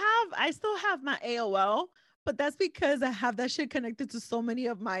I still have my AOL, but that's because I have that shit connected to so many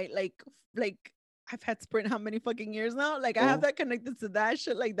of my like I've had Sprint how many fucking years now? Like I have Mhm. that connected to that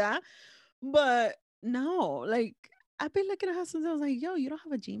shit like that. But no, like I've been looking at her since I was like, yo, you don't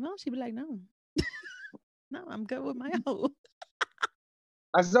have a Gmail? She'd be like, no, no, I'm good with my Yahoo.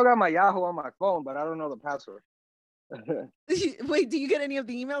 I still got my Yahoo on my phone, but I don't know the password. Wait, do you get any of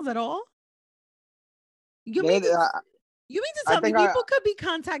the emails at all? You mean They, to you mean to I tell me think I people could be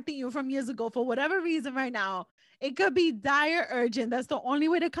contacting you from years ago for whatever reason right now? It could be dire urgent. That's the only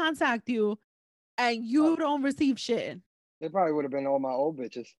way to contact you, and you don't receive shit. they probably would have been all my old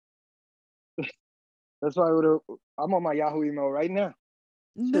bitches. That's why I would have. I'm on my Yahoo email right now.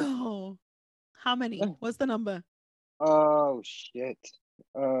 Shit. No. How many? What's the number? Oh shit.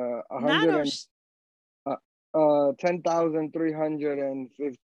 A Not hundred of and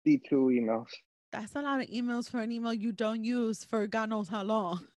 10,352 emails. That's a lot of emails for an email you don't use for God knows how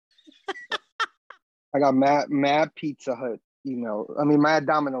long. I got mad Pizza Hut email. I mean, mad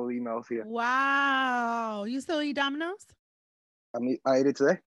Domino emails here. Wow. You still eat Domino's? I mean, I ate it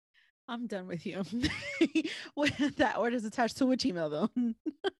today. I'm done with you. With that order's attached to which email though?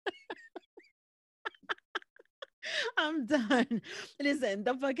 I'm done. Listen,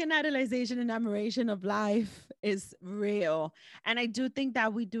 the fucking idolization and admiration of life is real. And I do think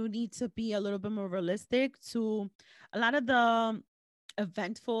that we do need to be a little bit more realistic to a lot of the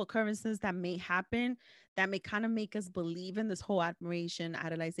eventful occurrences that may happen that may kind of make us believe in this whole admiration,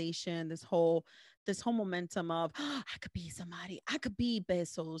 idolization, this whole momentum of I could be somebody, I could be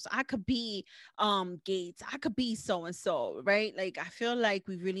Bezos, I could be Gates, I could be so and so, right? Like I feel like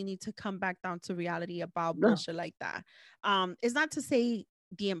we really need to come back down to reality about Yeah. bullshit like that. It's not to say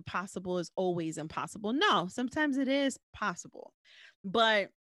the impossible is always impossible. No, sometimes it is possible. But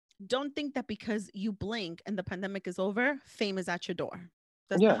don't think that because you blink and the pandemic is over, fame is at your door.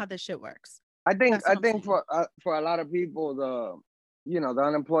 That's not Yeah. how this shit works. I think That's I what I'm think saying. for a lot of people, the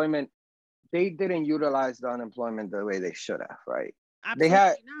unemployment, they didn't utilize the unemployment the way they should have, right? They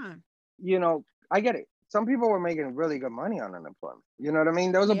had, Absolutely not. I get it. Some people were making really good money on unemployment. You know what I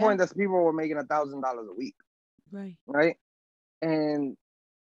mean? There was a Yeah. point that people were making $1,000 a week, Right. right? And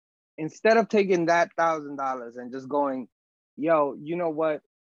instead of taking that $1,000 and just going, yo, you know what?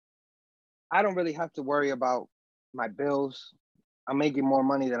 I don't really have to worry about my bills. I'm making more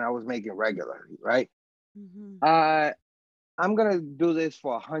money than I was making regularly, right? Mm-hmm. Uh, I'm gonna do this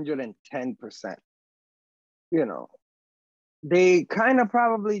for 110%. You know, they kind of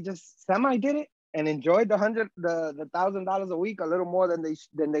probably just semi did it and enjoyed the $1,000 a week a little more than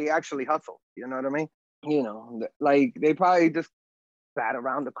they actually hustled. You know what I mean? Like they probably just sat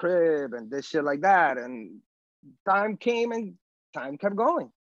around the crib and did shit like that, and time came and time kept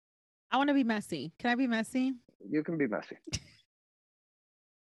going. I want to be messy. Can I be messy? You can be messy.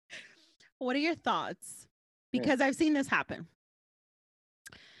 What are your thoughts? Yeah. Because I've seen this happen.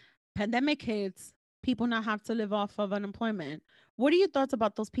 Pandemic hits, people now have to live off of unemployment. What are your thoughts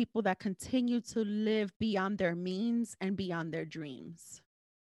about those people that continue to live beyond their means and beyond their dreams?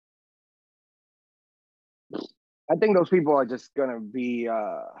 I think those people are just gonna be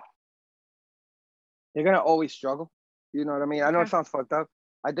they're gonna always struggle. You know what I mean? I know Okay. it sounds fucked up.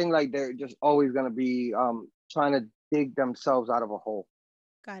 I think like they're just always gonna be trying to dig themselves out of a hole.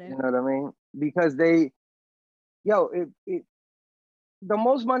 Got You it. know what I mean? Because they yo, the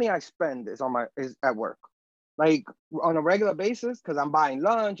most money I spend is at work. Like on a regular basis, because I'm buying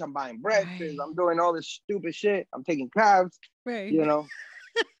lunch, I'm buying breakfast, Right. I'm doing all this stupid shit. I'm taking cabs, Right. you know.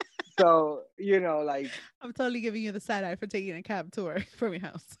 So, like I'm totally giving you the side eye for taking a cab tour from your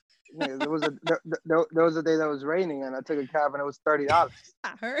house. There was there was a day that was raining, and I took a cab, and it was $30. I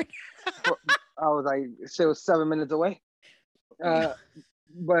heard. I was like, shit was 7 minutes away. Yeah.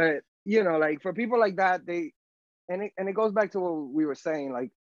 But like for people like that, it goes back to what we were saying.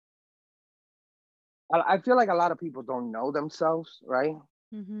 Like, I feel like a lot of people don't know themselves, right?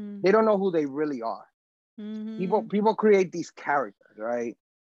 Mm-hmm. They don't know who they really are. Mm-hmm. People create these characters, right?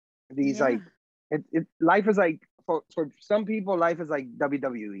 These Yeah. like life is like for some people, life is like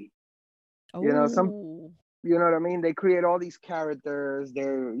WWE. Some Oh. you know what I mean? They create all these characters.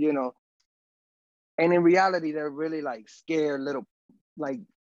 They're and in reality, they're really like scared little like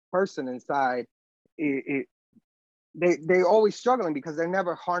person inside. They're always struggling because they're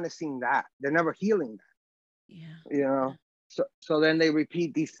never harnessing that. They're never healing that. Yeah. So then they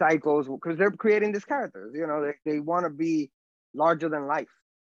repeat these cycles because they're creating these characters. They want to be larger than life.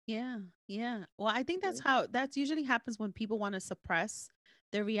 Yeah. Yeah. Well, I think that's usually happens when people want to suppress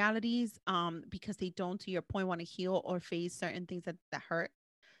their realities because they don't, to your point, want to heal or face certain things that hurt,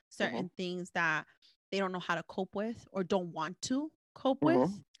 Mm-hmm. certain things that they don't know how to cope with or don't want to cope Mm-hmm.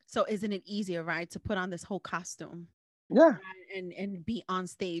 with. So isn't it easier, right, to put on this whole costume Yeah. and be on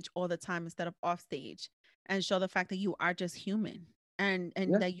stage all the time instead of off stage and show the fact that you are just human and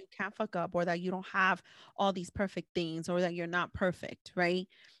Yeah. that you can't fuck up or that you don't have all these perfect things or that you're not perfect, right?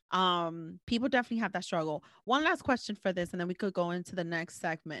 People definitely have that struggle. One last question for this and then we could go into the next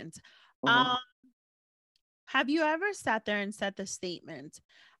segment. Mm-hmm. um have you ever sat there and said the statement,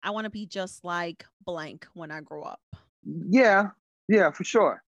 I want to be just like blank when I grow up? Yeah. Yeah. For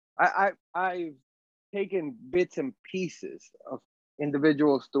sure. I've taken bits and pieces of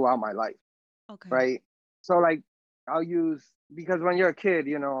individuals throughout my life, Okay. right? So like I'll use because when you're a kid,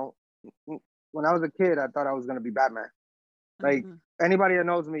 when I was a kid, I thought I was gonna be Batman. Like Uh-huh. anybody that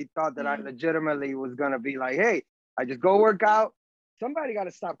knows me thought that I Yeah. legitimately was gonna be like, hey, I just go work out. Somebody got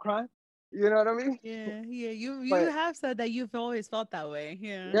to stop crying. You know what I mean? Yeah. Yeah. You But have said that you've always felt that way.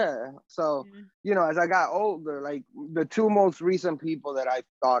 Yeah. yeah, so Yeah. as I got older, like the two most recent people that I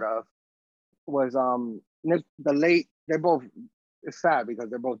thought of was the late. They're both. It's sad because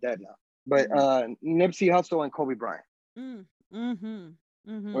they're both dead now. But Mm-hmm. Nipsey Hussle and Kobe Bryant, Mm. Mm-hmm.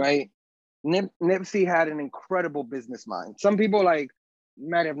 Mm-hmm. right? Nipsey had an incredible business mind. Some people like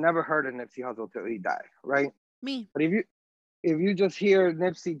might have never heard of Nipsey Hussle till he died, right? Me. But if you just hear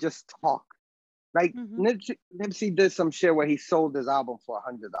Nipsey just talk, like Mm-hmm. Nipsey did some shit where he sold his album for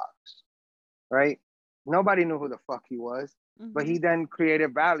 $100, right? Nobody knew who the fuck he was, but Mm-hmm. he then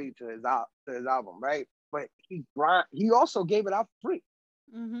created value to his album, right? But he also gave it out free.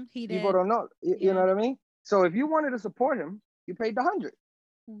 Mm-hmm. He People did. don't know, you know Yeah. what I mean? So if you wanted to support him, you paid the 100.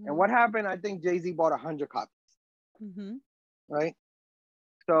 And Mm-hmm. what happened? I think Jay-Z bought 100 copies, Mm-hmm. right?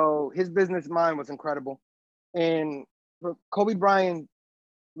 So his business mind was incredible. And Kobe Bryant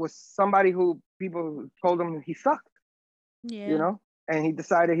was somebody who people told him he sucked, Yeah. and he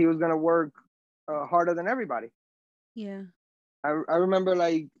decided he was gonna work harder than everybody. Yeah. I remember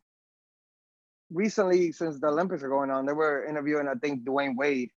like recently, since the Olympics are going on, they were interviewing I think Dwayne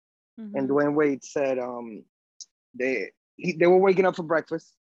Wade, and Mm-hmm. Dwayne Wade said they were waking up for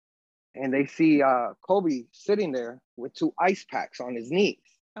breakfast and they see Kobe sitting there with two ice packs on his knees,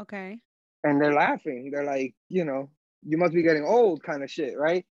 Okay. and they're laughing. They're like, you must be getting old, kind of shit,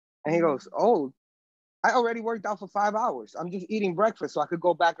 right? And he goes, Mm-hmm. old. I already worked out for 5 hours. I'm just eating breakfast so I could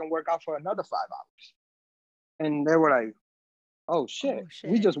go back and work out for another 5 hours. And they were like, "Oh shit, Oh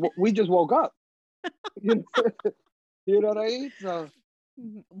we shit. just we just woke up." You know, you know what I mean? So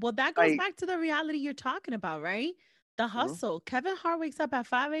Mhm. Well, that goes like, back to the reality you're talking about, right? The mhm, hustle. Kevin Hart wakes up at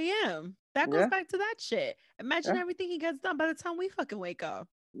 5 a.m. That goes yeah, back to that shit. Imagine yeah, everything he gets done by the time we fucking wake up.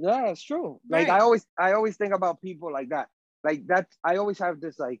 yeah, it's true. Like Right. I always think about people like that. Like that's I always have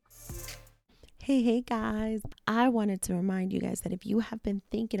this like, Hey guys. I wanted to remind you guys that if you have been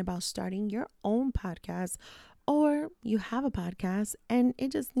thinking about starting your own podcast or you have a podcast and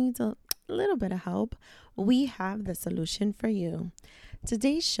it just needs a little bit of help, we have the solution for you.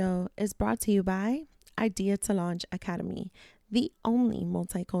 Today's show is brought to you by Idea to Launch Academy, the only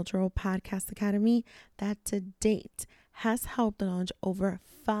multicultural podcast academy that to date has helped launch over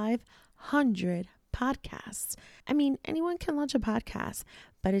 500 podcasts. I mean, anyone can launch a podcast,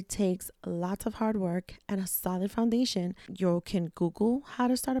 but it takes lots of hard work and a solid foundation. You can Google how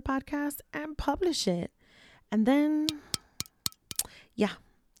to start a podcast and publish it. And then, yeah,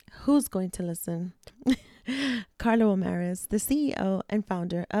 who's going to listen? Carlo Amaris, the CEO and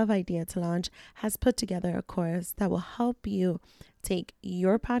founder of Idea to Launch, has put together a course that will help you take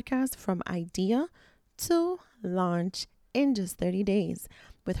your podcast from idea to launch in just 30 days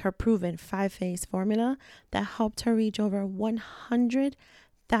with her proven 5-phase formula that helped her reach over 100,000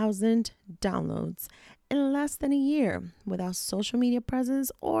 100,000 downloads in less than a year without social media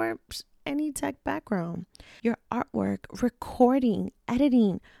presence or any tech background. Your artwork, recording,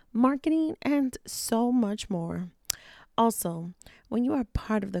 editing, marketing, and so much more. Also, when you are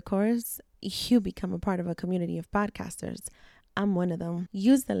part of the chorus, you become a part of a community of podcasters. I'm one of them.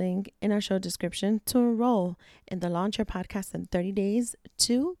 Use the link in our show description to enroll in the Launch Your Podcast in 30 Days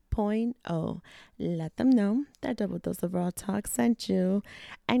 2.0. Let them know that Double Dose of Raw Talk sent you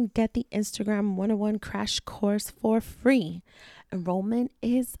and get the Instagram 101 crash course for free. Enrollment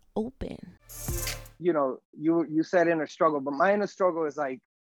is open. You know, you said inner struggle, but my inner struggle is like,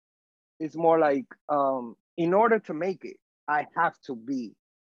 it's more like, in order to make it, I have to be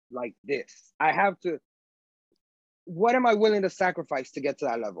like this. I have to, what am I willing to sacrifice to get to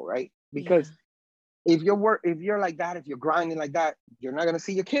that level, right? Because if you're like that, if you're grinding like that, you're not gonna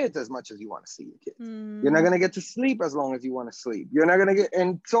see your kids as much as you want to see your kids. You're not gonna get to sleep as long as you want to sleep. You're not gonna get,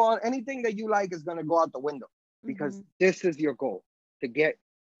 and so on, anything that you like is gonna go out the window because this is your goal, to get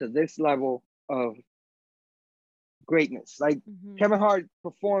to this level of greatness. Like Kevin Hart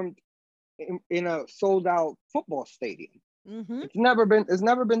performed in a sold out football stadium. It's never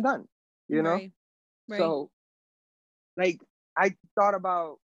been done, you know? Right. So like I thought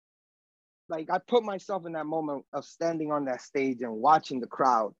about, like I put myself in that moment of standing on that stage and watching the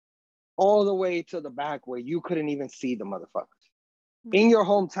crowd all the way to the back where you couldn't even see the motherfuckers in your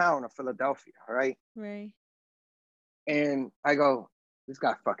hometown of Philadelphia, right? Right. And I go, this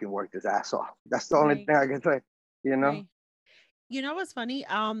guy fucking worked his ass off. That's the only thing I can say, you know? Right. You know what's funny?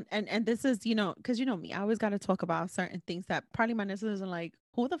 And this is, because you know me, I always got to talk about certain things that probably my listeners are like,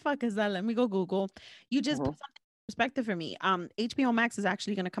 who the fuck is that? Let me go Google. You just put something in perspective for me. HBO Max is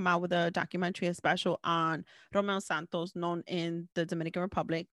actually going to come out with a documentary, a special on Romeo Santos, known in the Dominican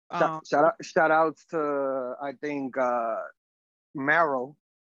Republic. Shout outs to, I think, Marrow,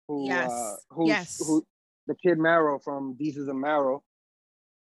 who the kid Marrow from Deezus and Marrow,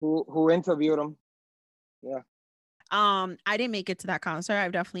 who interviewed him. Yeah. I didn't make it to that concert. I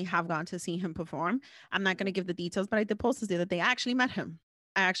definitely have gone to see him perform. I'm not going to give the details, but I did post this day that they actually met him.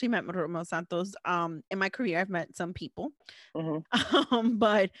 I actually met Romeo Santos. In my career, I've met some people.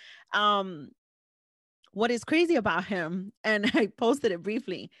 But what is crazy about him, and I posted it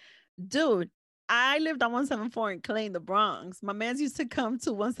briefly, dude, I lived on 174 in Clay in the Bronx. My mans used to come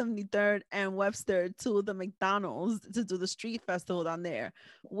to 173rd and Webster to the McDonald's to do the street festival down there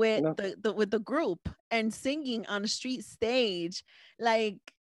with the group and singing on the street stage. Like,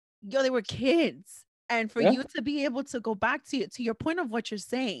 yo, they were kids. And for you to be able to go back to your point of what you're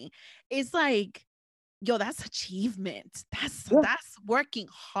saying, it's like, yo, that's achievement. That's working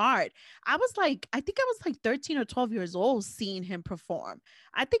hard. I think I was like 13 or 12 years old seeing him perform.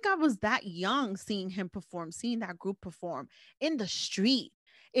 I think I was that young seeing him perform, seeing that group perform in the street.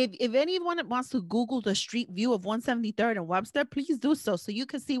 If anyone wants to Google the street view of 173rd and Webster, please do so you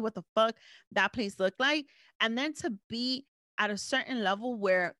can see what the fuck that place looked like. And then to be at a certain level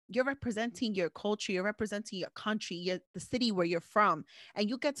where you're representing your culture, you're representing your country, the city where you're from, and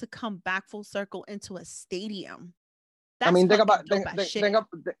you get to come back full circle into a stadium. That's think about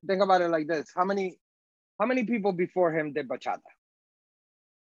it like this. How many people before him did bachata?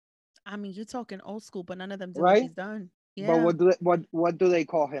 I mean, you're talking old school, but none of them did what he's done. Yeah. But what do they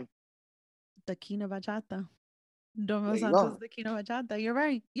call him? The King of Bachata. Romeo Santos, the King of Bachata. You're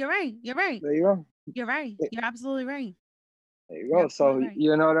right. There you go. You're right. You're absolutely right. There you go. So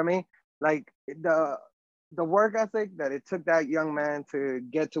you know what I mean? Like the work ethic that it took that young man to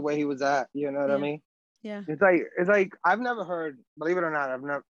get to where he was at. You know what I mean? Yeah. It's like I've never heard. Believe it or not, I've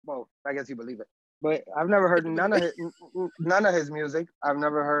never. Well, I guess you believe it, but I've never heard none of his music. I've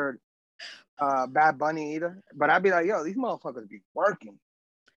never heard Bad Bunny either. But I'd be like, yo, these motherfuckers be working.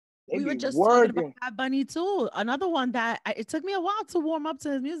 We were just talking about Bad Bunny too. Another one that it took me a while to warm up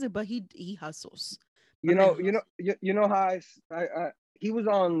to his music, but he hustles. You know how he was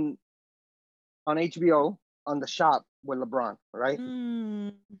on HBO on The Shop with LeBron, right?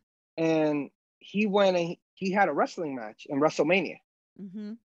 And he went and he had a wrestling match in WrestleMania,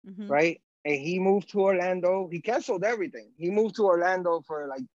 right? And he moved to Orlando. He canceled everything. He moved to Orlando for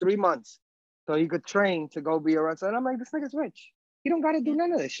like 3 months so he could train to go be a wrestler. And I'm like, this nigga's rich. He don't got to do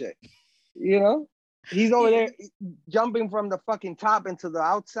none of this shit, you know? He's over there jumping from the fucking top into the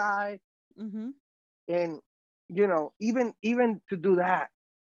outside. And, you know, even to do that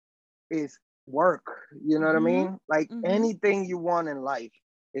is work. You know what I mean? Like anything you want in life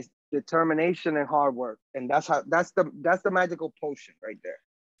is determination and hard work. And that's the magical potion right there.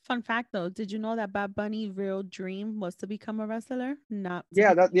 Fun fact though, did you know that Bad Bunny's real dream was to become a wrestler, not to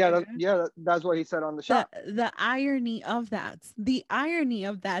Yeah, become that a yeah, singer? that's what he said on the The shop. irony of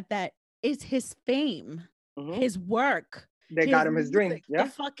that, that is his fame, Hmm. his work, They got his him his dream. music. The Yeah,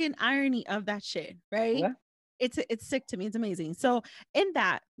 fucking irony of that shit, right? yeah, It's sick to me. It's amazing. So in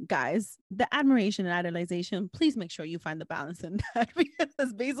that, guys, the admiration and idolization, please make sure you find the balance in that because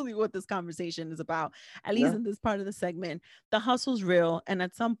that's basically what this conversation is about. At least yeah. in this part of the segment, the hustle's real, and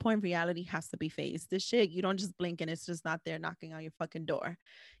at some point, reality has to be faced. This shit, you don't just blink and it's just not there knocking on your fucking door.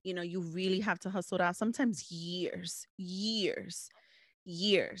 You know, you really have to hustle it out. Sometimes years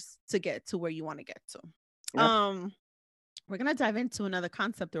to get to where you want to get to. Yep. We're gonna dive into another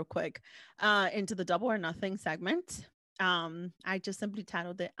concept real quick, into the double or nothing segment. I just simply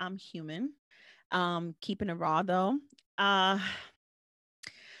titled it "I'm Human." Keeping it raw though. Uh,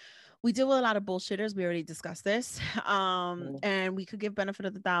 we deal with a lot of bullshitters. We already discussed this. Mhm. And we could give benefit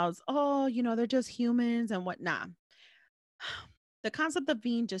of the doubt. Oh, they're just humans and whatnot. The concept of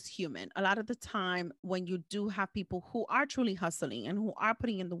being just human, a lot of the time when you do have people who are truly hustling and who are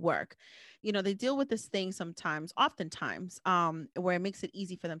putting in the work, they deal with this thing sometimes, oftentimes, where it makes it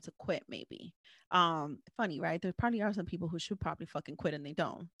easy for them to quit, maybe. Funny, right? There probably are some people who should probably fucking quit and they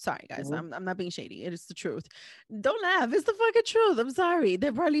don't. Sorry, guys. Mhm. I'm not being shady. It is the truth. Don't laugh. It's the fucking truth. I'm sorry.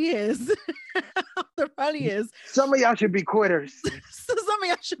 There probably is. There probably is. Some of y'all should be quitters. So some of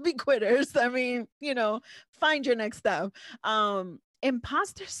y'all should be quitters. I mean, find your next step.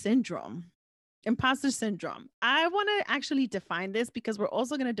 Imposter syndrome. Imposter syndrome. I want to actually define this because we're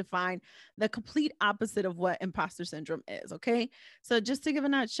also going to define the complete opposite of what imposter syndrome is. Okay. So just to give a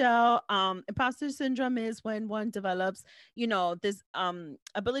nutshell, imposter syndrome is when one develops, this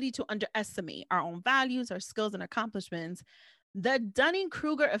ability to underestimate our own values, our skills, and accomplishments. The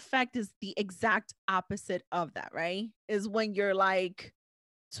Dunning-Kruger effect is the exact opposite of that, right? Is when you're like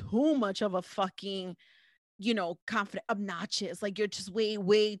too much of a fucking, confident, obnoxious, like you're just way,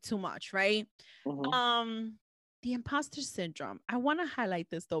 way too much, right? Hmm. Um, the imposter syndrome. I want to highlight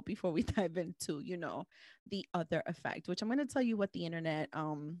this though before we dive into, the other effect, which I'm going to tell you what the internet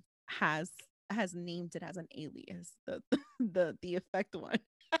has named it as an alias, the the effect one.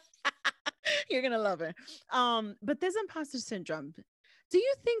 You're gonna love it. But this imposter syndrome, do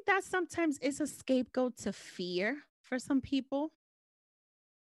you think that sometimes is a scapegoat to fear for some people?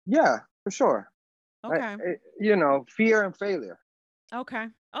 Yeah, for sure. Okay. Fear and failure. Okay.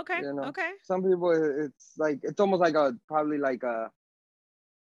 Okay. Okay. Some people, it's like it's almost like a probably like a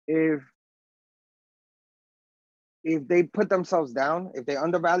if they put themselves down, if they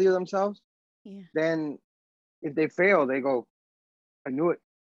undervalue themselves, Yeah. then if they fail, they go, I knew it.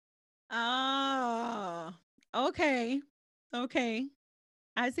 Oh, okay. Okay.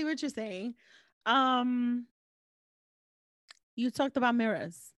 I see what you're saying. Um, you talked about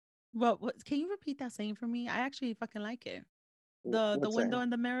mirrors. What can you repeat that saying for me? I actually fucking like it. The What's window saying? in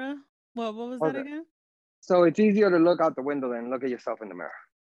the mirror. What was that Okay. again? So it's easier to look out the window than look at yourself in the mirror.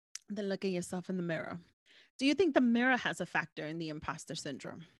 Then look at yourself in the mirror. Do you think the mirror has a factor in the imposter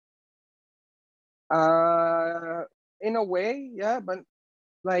syndrome? Uh, in a way, yeah, but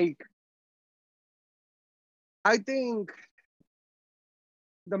like I think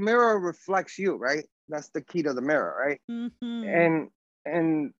the mirror reflects you, right? That's the key to the mirror, right? Mm-hmm.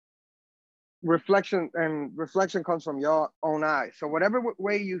 And reflection comes from your own eyes. So whatever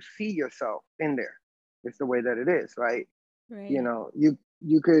way you see yourself in there, it's the way that it is, right? Right.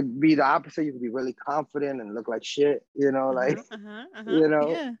 You could be the opposite. You could be really confident and look like shit, like Uh-huh. Uh-huh. Uh-huh. you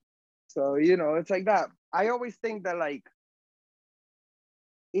know. Yeah. So it's like that. I always think that like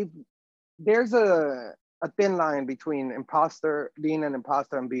if there's a thin line between being an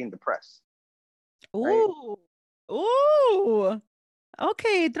imposter and being depressed, right? Ooh. Ooh.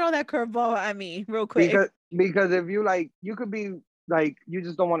 Okay, throw that curveball at me real quick. Because if you like, you could be like, you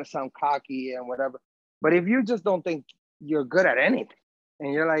just don't want to sound cocky and whatever. But if you just don't think you're good at anything,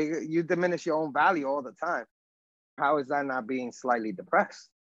 and you're like, you diminish your own value all the time, how is that not being slightly depressed?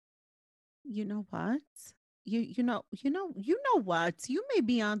 You know what? You know what? You may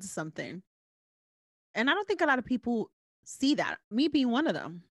be onto something. And I don't think a lot of people see that. Me being one of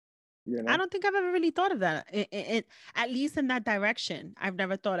them. You I know, don't think I've ever really thought of that. At least in that direction. I've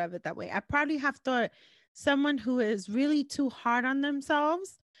never thought of it that way. I probably have thought someone who is really too hard on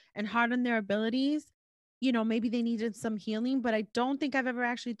themselves and hard on their abilities, maybe they needed some healing, but I don't think I've ever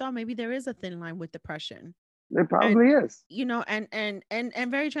actually thought maybe there is a thin line with depression. it And probably is.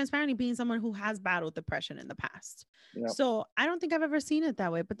 and very transparently being someone who has battled depression in the past. You know, So I don't think I've ever seen it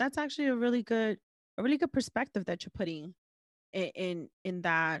that way, but that's actually a really good perspective that you're putting in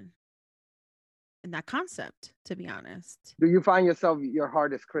that concept, to be honest. Do you find yourself your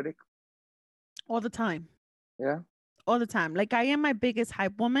hardest critic? All the time. Yeah. All the time. Like, I am my biggest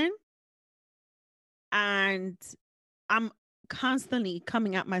hype woman, and I'm constantly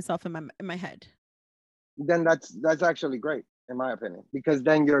coming at myself in my head. Then that's actually great, in my opinion, because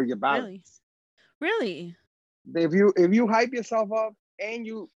then you're balanced. Really? If you hype yourself up and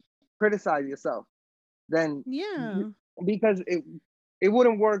you criticize yourself, then Yeah. because it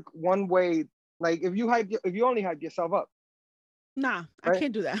wouldn't work one way. Like if you only hype yourself up, Nah, I right?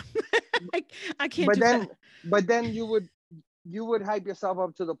 can't do that. I can't But do then that. but then you would hype yourself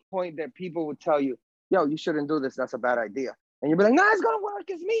up to the point that people would tell you, yo, you shouldn't do this. That's a bad idea. And you'd be like, nah, it's gonna work.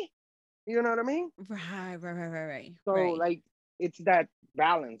 It's me. You know what I mean? Right. So like it's that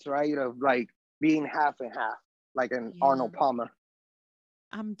balance, right? Of like being half and half, like an Yeah. Arnold Palmer.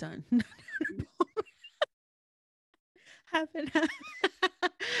 I'm done. Haven't.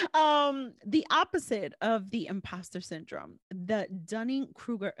 The opposite of the imposter syndrome, the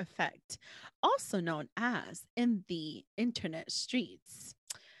Dunning-Kruger effect, also known as in the internet streets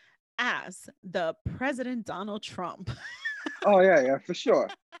as the President Donald Trump. Oh yeah, for sure.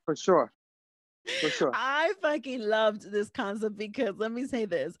 For sure. For sure. I fucking loved this concept because let me say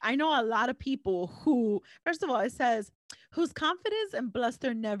this. I know a lot of people who, first of all, it says, whose confidence and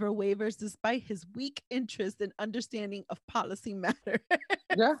bluster never wavers despite his weak interest and understanding of policy matters.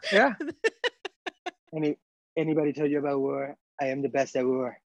 Yeah. Anybody tell you about war? I am the best at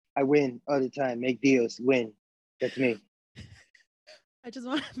war. I win all the time. Make deals, win. That's me. I just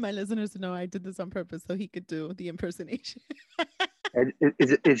want my listeners to know I did this on purpose so he could do the impersonation.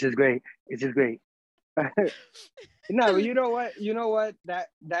 It's just great. It's just great. No, but you know what? You know what? That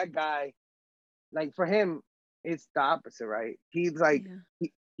guy, like for him, it's the opposite, right? He's like Yeah.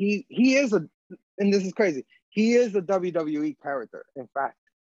 he is a, and this is crazy. He is a WWE character. In fact,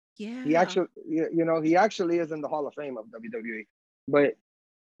 he Yeah. actually, he actually is in the Hall of Fame of WWE. But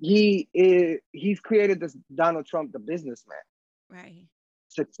he's created this Donald Trump, the businessman, Right.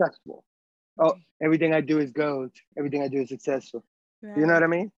 successful. Oh, Right. everything I do is gold. Everything I do is successful. You know what Right. I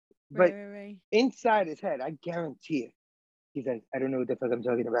mean? But Right. inside his head, I guarantee it, he's like, I don't know what the fuck I'm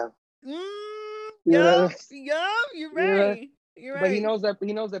talking about. You know, Yup. You're you know. right. You're But right. he knows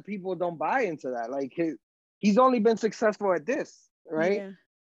that people don't buy into that. Like he's only been successful at this, right? Yeah.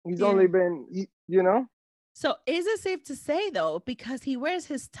 He's Yeah. only been, you know. So is it safe to say though, because he wears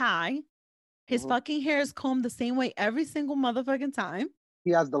his tie, his Mhm. fucking hair is combed the same way every single motherfucking time? He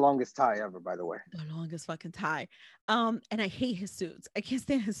has the longest tie ever, by the way. The longest fucking tie. And I hate his suits. I can't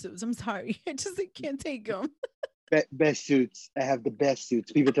stand his suits. I'm sorry. I can't take them. Best suits. I have the best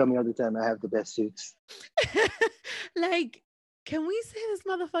suits. People tell me all the time I have the best suits. Like, can we say this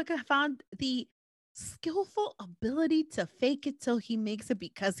motherfucker found the skillful ability to fake it till he makes it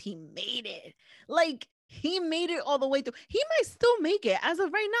because he made it? Like, he made it all the way through. He might still make it. As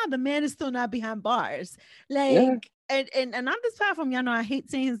of right now, the man is still not behind bars. Yeah. Like, and on this platform, y'all know I hate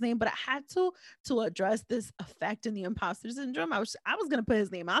saying his name, but I had to address this effect in the imposter syndrome. I was gonna put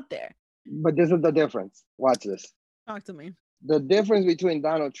his name out there. But this is the difference. Watch this. Talk to me. The difference between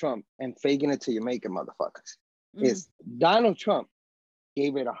Donald Trump and faking it till you make it, motherfuckers, is Donald Trump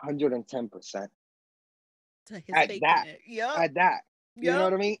gave it 110% To his at faking that. it. Yep. At that. You know Yep.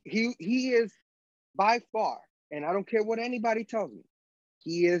 what I mean? He is by far, and I don't care what anybody tells me,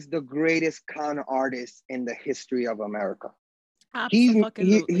 he is the greatest con artist in the history of America.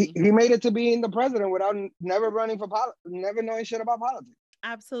 Absolutely. He made it to being the president without never running for never knowing shit about politics.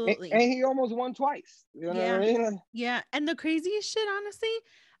 Absolutely. And he almost won twice. You know what I mean? Yeah. And the craziest shit, honestly,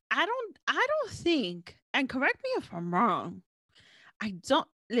 I don't think, and correct me if I'm wrong. I don't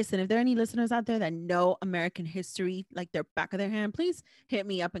listen, if there are any listeners out there that know American history like their back of their hand, please hit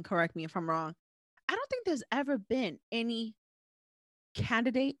me up and correct me if I'm wrong. I don't think there's ever been any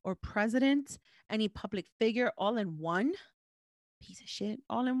candidate or president, any public figure all in one piece of shit,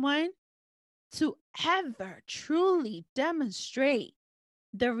 all in one, to ever truly demonstrate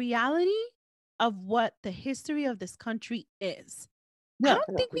the reality of what the history of this country is. I Yeah,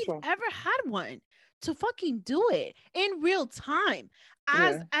 don't think for we've sure. ever had one to fucking do it in real time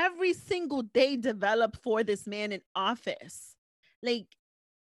as Yeah. every single day developed for this man in office. Like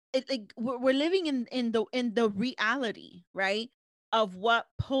we're living in the reality, right? Of what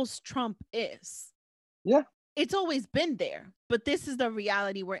post Trump is. Yeah. It's always been there, but this is the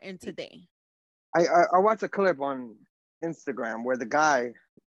reality we're in today. I watched a clip on Instagram where the guy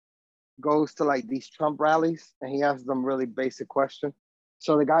goes to like these Trump rallies and he asks them really basic questions.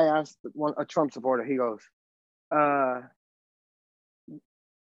 So the guy asked a Trump supporter, he goes,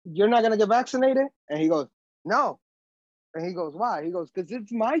 you're not gonna get vaccinated? And he goes, no. And he goes, why? He goes, because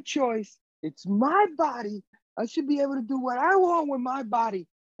it's my choice It's my body. I should be able to do what I want with my body.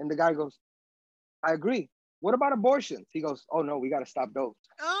 And the guy goes, I agree. What about abortions? He goes, oh no, we got to stop those.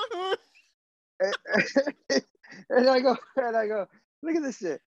 Uh-huh. And I go, look at this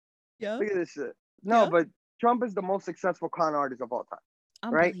shit. Yeah. Look at this shit. No, Yeah. but Trump is the most successful con artist of all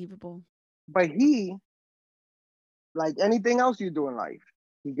time, right? Unbelievable. But he, like anything else you do in life,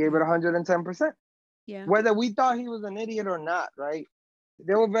 he gave it Yeah. 110%. Yeah. Whether we thought he was an idiot or not, right?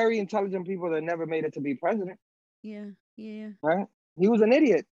 There were very intelligent people that never made it to be president, Yeah. Yeah. right? He was an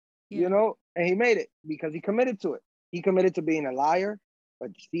idiot, Yeah. and he made it because he committed to it. He committed to being a liar, a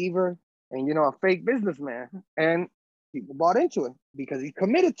deceiver, and a fake businessman. And people bought into it because he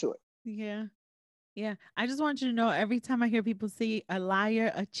committed to it. Yeah. Yeah. I just want you to know every time I hear people say a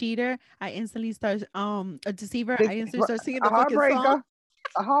liar, a cheater, I instantly start a deceiver, This, I instantly start singing a the fucking song. heartbreaker,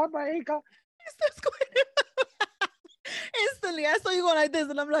 a heartbreaker. It starts going instantly. I saw you going like this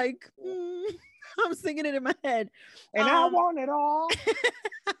and I'm like, I'm singing it in my head. And I want it all.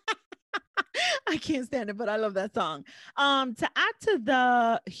 I can't stand it, but I love that song. To add to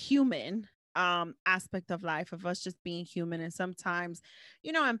the human aspect of life of us just being human and sometimes,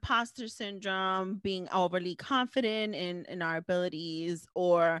 imposter syndrome, being overly confident in our abilities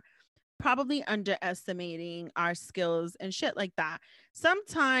or probably underestimating our skills and shit like that.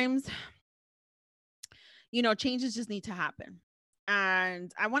 Sometimes, changes just need to happen.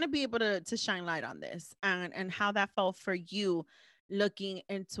 And I want to be able to shine light on this and how that felt for you looking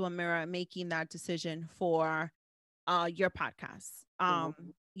into a mirror and making that decision for your podcast.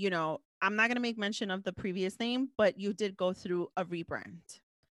 Mhm, I'm not going to make mention of the previous name, but you did go through a rebrand.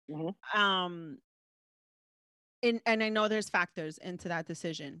 mhm. Um and I know there's factors into that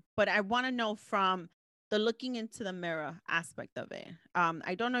decision, but I want to know from the looking into the mirror aspect of it.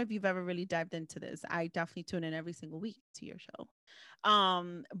 I don't know if you've ever really dived into this. I definitely tune in every single week to your show.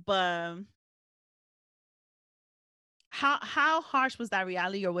 But how harsh was that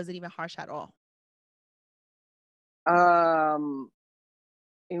reality, or was it even harsh at all? Um,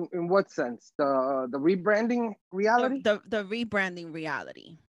 in what sense? The rebranding The reality? the rebranding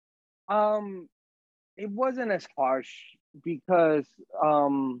reality. Um, it wasn't as harsh because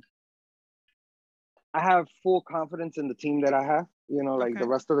um I have full confidence in the team that I have, like the Okay.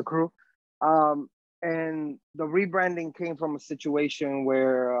 rest of the crew. Um, and the rebranding came from a situation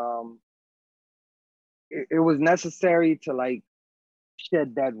where it was necessary to like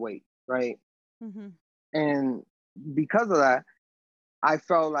shed that weight, right? Mm-hmm. And because of that, I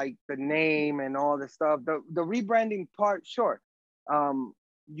felt like the name and all this stuff, the rebranding part, sure. Um,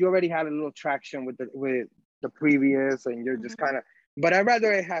 you already had a little traction with the previous, and you're just Mm-hmm. kind of. But I'd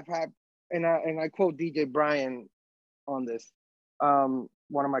rather it have had, and I quote DJ Brian on this,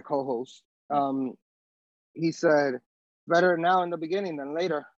 one of my co-hosts. He said, "Better now in the beginning than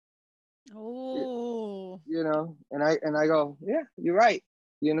later." Oh. And I go, yeah, you're right.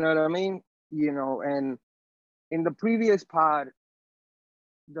 You know what I mean? And in the previous pod,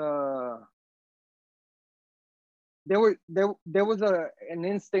 the there was an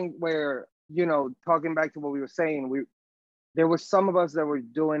instinct where, talking back to what we were saying, there was some of us that were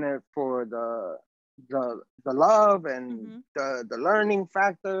doing it for the love and Mm-hmm. the learning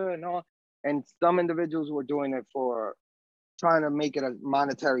factor and all, and some individuals were doing it for trying to make it a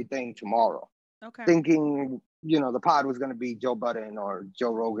monetary thing tomorrow, Okay. thinking the pod was going to be Joe Budden or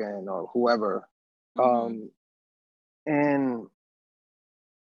Joe Rogan or whoever. Mm-hmm. And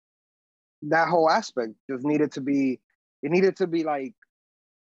that whole aspect just needed to be like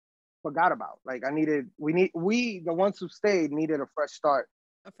forgot about. Like we the ones who stayed needed a fresh start.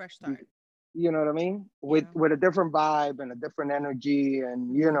 A fresh start. You know what I mean? With Yeah. with a different vibe and a different energy,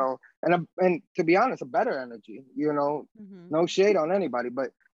 and and to be honest, a better energy. Mm-hmm. No shade on anybody, but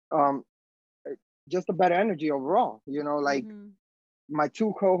um, just a better energy overall. Like Mm-hmm. my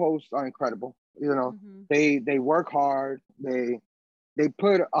two co-hosts are incredible. Mm-hmm. They work hard. They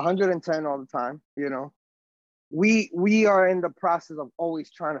put 110 all the time. We are in the process of always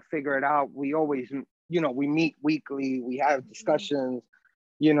trying to figure it out. We always, we meet weekly. We have Mm-hmm. discussions.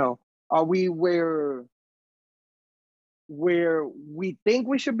 You know, are we where we think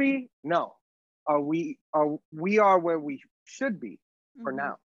we should be? No. Are we where we should be for Mm-hmm.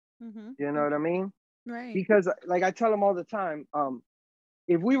 now? Mm-hmm. You know what I Mm-hmm. mean? Right. Because like I tell them all the time,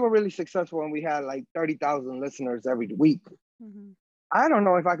 if we were really successful and we had like 30,000 listeners every week, Mm-hmm. I don't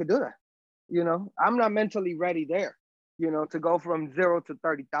know if I could do that. I'm not mentally ready there, to go from 0 to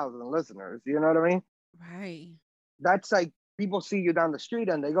 30,000 listeners. You know what I mean? Right. That's like people see you down the street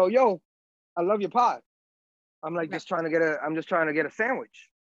and they go, yo, I love your pod. I'm like, Right. I'm just trying to get a sandwich.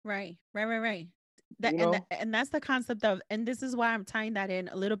 Right. Right. Right. Right. that you and know. and that's the concept of, and this is why I'm tying that in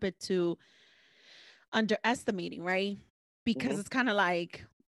a little bit to underestimating, right? Because Hmm. it's kind of like,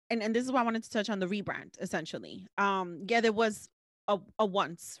 and this is why I wanted to touch on the rebrand essentially. Yeah, there was a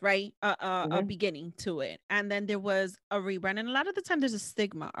once, right? A Hmm. beginning to it. And then there was a rebrand. And a lot of the time there's a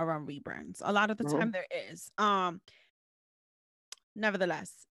stigma around rebrands. A lot of the Hmm. time there is.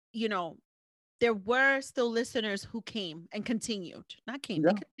 Nevertheless, you know, there were still listeners who came and continued, not came, they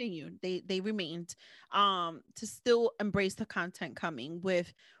Yeah. continued, they remained to still embrace the content coming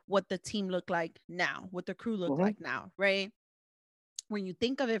with what the team looked like now, what the crew looked Hmm. like now, right? When you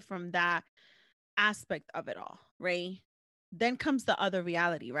think of it from that aspect of it all, right? Then comes the other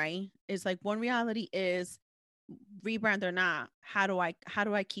reality, right? It's like one reality is rebrand or not, how do I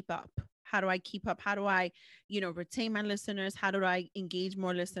keep up? How do I keep up? How do I, retain my listeners? How do I engage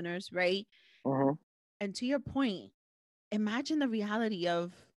more listeners, right? Hmm. And to your point, imagine the reality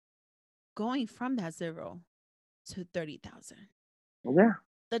of going from that zero to 30,000. Yeah.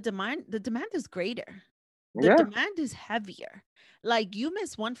 The demand is greater. The Yeah. demand is heavier. Like you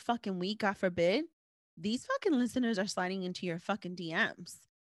miss one fucking week, God forbid, these fucking listeners are sliding into your fucking DMs.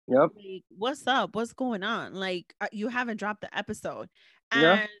 Yep. Like, what's up? What's going on? Like, you haven't dropped the episode.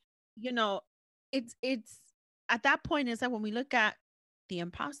 Yeah. And, you know, it's at that point, is that when we look at the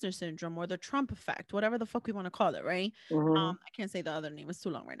imposter syndrome or the Trump effect, whatever the fuck we want to call it, right? Hmm. I can't say the other name, it's too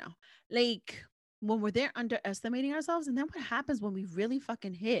long right now. Like, when we're there underestimating ourselves, and then what happens when we really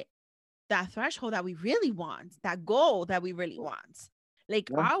fucking hit that threshold that we really want, that goal that we really want? Like,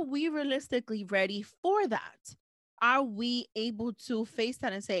 Yeah. are we realistically ready for that? Are we able to face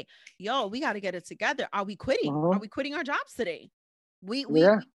that and say, yo, we got to get it together? Are we quitting? Are Hmm. we quitting our jobs today? Yeah. We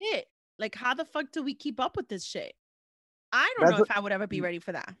hit. Like, how the fuck do we keep up with this shit? I don't know That's if I would ever be ready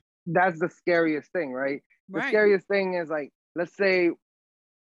for that. that's the scariest thing, right? The Right. scariest thing is like, let's say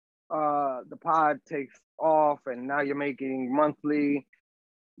the pod takes off and now you're making monthly.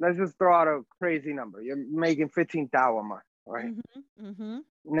 Let's just throw out a crazy number. You're making 15,000 a month, right? Mm-hmm. Mm-hmm.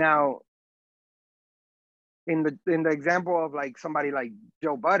 Now, in the example of like somebody like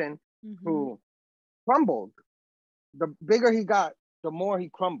Joe Budden, Mm-hmm. who crumbled, the bigger he got, the more he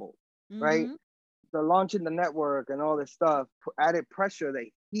crumbled, right? Mm-hmm. The launching the network and all this stuff added pressure that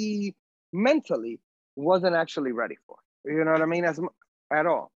he mentally wasn't actually ready for. You know what I mean? At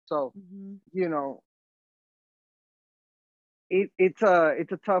all. So, Mm-hmm. you know, it's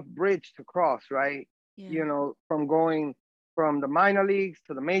a tough bridge to cross, right? Yeah. You know, from going from the minor leagues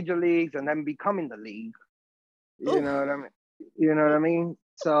to the major leagues and then becoming the league. You Oh. know what I mean? You know what I mean?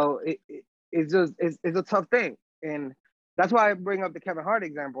 So it's just it's a tough thing, and that's why I bring up the Kevin Hart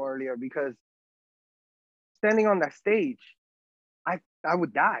example earlier, because standing on that stage, I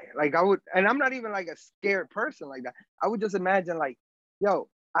would die. Like I would, and I'm not even like a scared person like that. I would just imagine like, yo,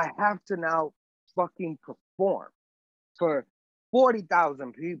 I have to now fucking perform for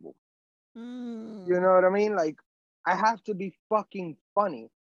 40,000 people. You Mm. know what I mean? Like I have to be fucking funny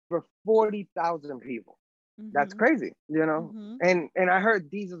for 40,000 people. That's Mm-hmm. crazy, you know. Mm-hmm. And I heard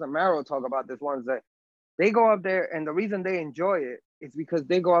Jesus and Mero talk about this once, that they go up there and the reason they enjoy it is because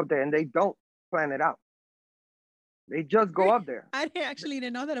they go up there and they don't plan it out. They just go up there. I actually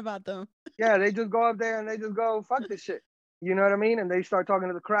didn't know that about them. Yeah, they just go up there and they just go fuck this shit. You know what I mean? And they start talking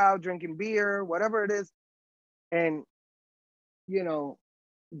to the crowd, drinking beer, whatever it is, and you know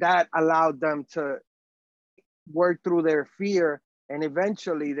that allowed them to work through their fear. And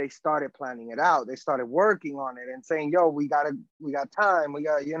eventually they started planning it out. They started working on it and saying, yo, we got time. We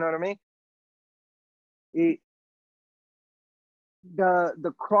got, you know what I mean? It,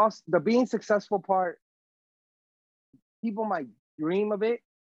 the being successful part, people might dream of it,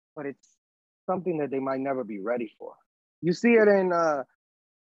 but it's something that they might never be ready for. You see it in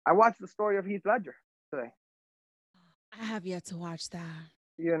I watched the story of Heath Ledger today, I have yet to watch that.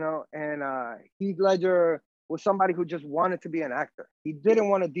 you know, and Heath Ledger was somebody who just wanted to be an actor. He didn't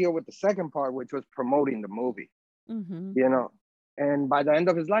want to deal with the second part, which was promoting the movie, Mm-hmm. you know. And by the end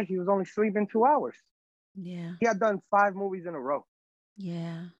of his life, he was only sleeping 2 hours. Yeah. He had done 5 movies in a row.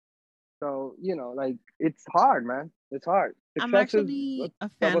 Yeah. So, you know, like it's hard, man. It's hard. I'm Success is a actually a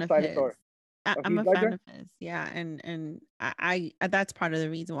fan of double-sided his. sword. Of I'm Heath a fan Ledger? of his. Yeah, and that's part of the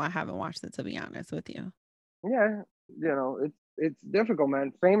reason why I haven't watched it, to be honest with you. Yeah, you know, it's difficult,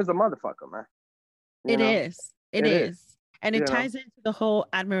 man. Fame is a motherfucker, man. You It know, is. It it is. is. And You it know, ties into the whole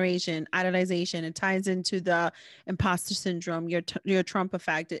admiration, idolization. It ties into the imposter syndrome, your Trump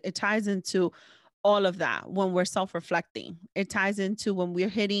effect. It ties into all of that when we're self-reflecting. It ties into when we're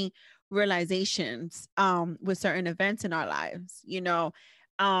hitting realizations with certain events in our lives.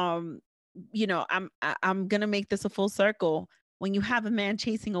 Um, I'm gonna make this a full circle. when you have a man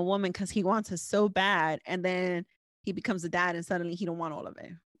chasing a woman because he wants her so bad, and then he becomes a dad and suddenly he don't want all of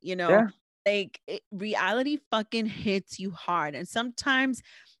it. Yeah. Reality fucking hits you hard. And sometimes,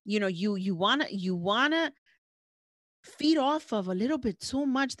 you wanna feed off of a little bit too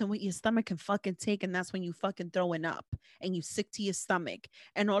much than what your stomach can fucking take, and that's when you fucking throwing up and you sick to your stomach,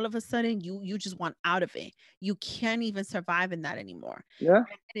 and all of a sudden you just want out of it. You can't even survive in that anymore. Yeah.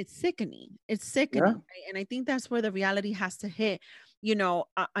 And it's sickening. It's Yeah. sickening, right? And I think that's where the reality has to hit,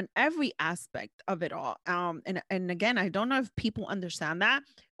 on every aspect of it all. And again, I don't know if people understand that.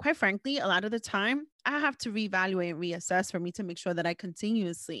 Quite frankly, a lot of the time I have to reevaluate and reassess for me to make sure that I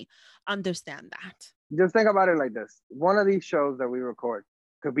continuously understand that. Just think about it like this. One of these shows that we record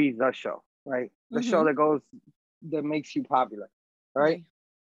could be the show, right? The show Mm-hmm. that makes you popular, right? Right.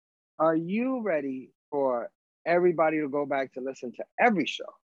 Are you ready for everybody to go back to listen to every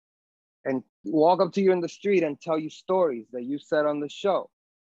show and walk up to you in the street and tell you stories that you said on the show,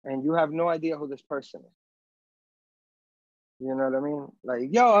 and you have no idea who this person is? You know what I mean? Like,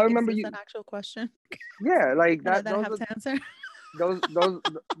 yo, I Is remember this an you. actual question Yeah, like that I, that. that I have to answer?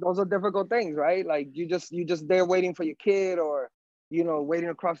 Those are difficult things, right? Like you just there waiting for your kid, or waiting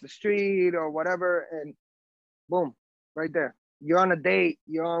across the street or whatever, and boom, right there. You're on a date,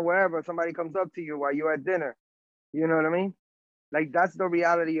 you're on wherever, somebody comes up to you while you're at dinner. You know what I mean? Like, that's the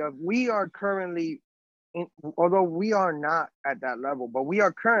reality of, we are currently although we are not at that level, but we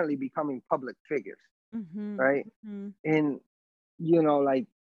are currently becoming public figures, Mm-hmm. right? Mm-hmm. And like,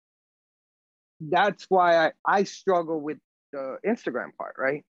 that's why I struggle with the Instagram part,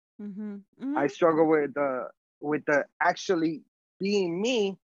 right? Mm-hmm. I Mm-hmm. struggle with the actually being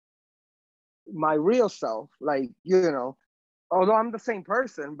me, my real self. Like, although I'm the same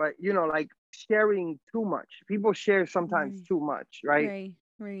person, but like, sharing too much. People share sometimes Right. too much, right? Right.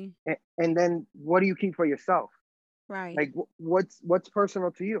 Right. And then what do you keep for yourself? Right. Like, what's personal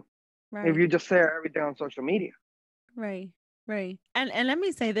to you if Right. you just share everything on social media? Right. Right. And let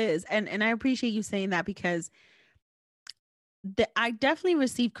me say this, and I appreciate you saying that, because I definitely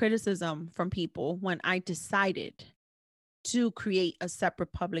received criticism from people when I decided to create a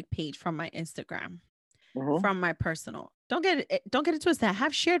separate public page from my Instagram, Mm-hmm. from my personal. Don't get it twisted. I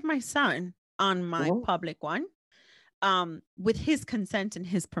have shared my son on my Mm-hmm. public one, with his consent and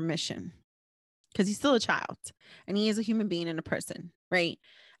his permission, because he's still a child and he is a human being and a person, right?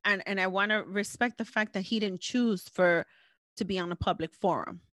 And I want to respect the fact that he didn't choose to be on a public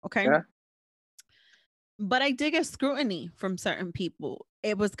forum, okay? Yeah. But I did get scrutiny from certain people.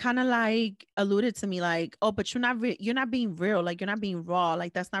 It was kind of like alluded to me like, "Oh, but you're not being real, like you're not being raw,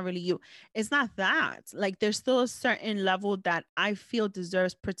 like that's not really you." It's not that. Like, there's still a certain level that I feel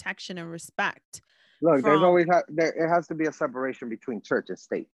deserves protection and respect Look, there's from. always it has to be a separation between church and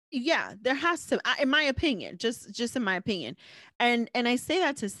state. Yeah, there has to, in my opinion, just in my opinion. And I say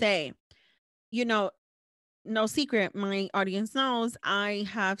that to say, you know, no secret, my audience knows I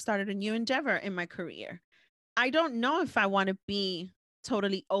have started a new endeavor in my career. I don't know if I want to be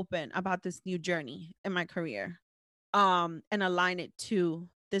totally open about this new journey in my career, and align it to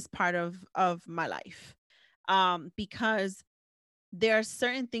this part of my life. Because there are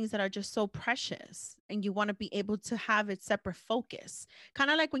certain things that are just so precious, and you want to be able to have it separate focus, kind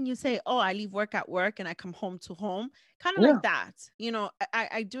of like when you say, "Oh, I leave work at work and I come home to home," kind of Yeah. like that.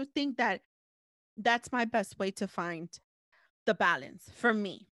 I do think that that's my best way to find the balance for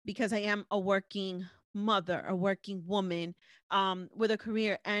me, because I am a working mother, a working woman, with a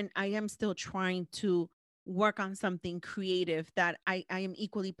career, and I am still trying to work on something creative that I am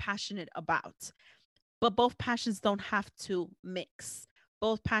equally passionate about. But both passions don't have to mix.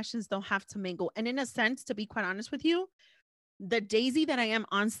 Both passions don't have to mingle. And in a sense, to be quite honest with you, the Daisy that I am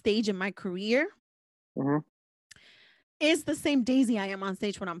on stage in my career Mm-hmm. is the same Daisy I am on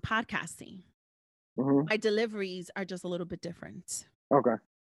stage when I'm podcasting. Mm-hmm. My deliveries are just a little bit different. Okay,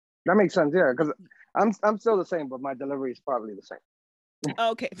 that makes sense. Yeah, because I'm still the same, but my delivery is probably the same.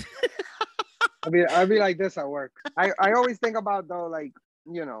 Okay. I'd be like this at work. I always think about, though, like,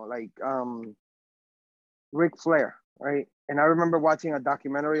 like, Ric Flair, right? And I remember watching a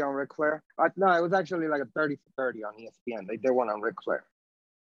documentary on Ric Flair. No, it was actually like a 30 for 30 on ESPN. They did one on Ric Flair.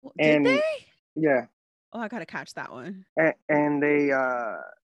 Did And they? yeah, Oh, I gotta catch that one. and they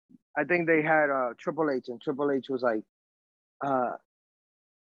I think they had Triple H, and Triple H was like, uh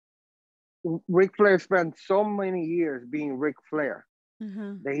Ric Flair spent so many years being Ric Flair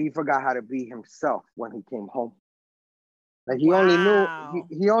Uh-huh. that he forgot how to be himself when he came home. Like, Wow.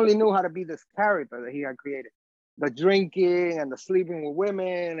 he only knew how to be this character that he had created. The drinking and the sleeping with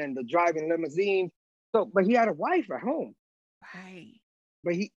women and the driving limousines. But he had a wife at home. Right.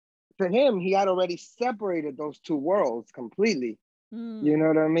 But to him, he had already separated those two worlds completely. You know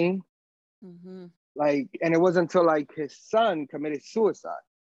what I mean? Mm-hmm. Like, and it wasn't until like his son committed suicide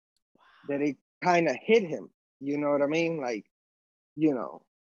that it kind of hit him. You know what I mean? Like, you know,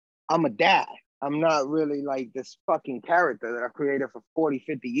 I'm a dad. I'm not really like this fucking character that I created for 40,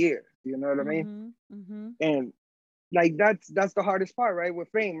 50 years. You know what I mean? Mm-hmm. Mm-hmm. And like that's the hardest part, right? With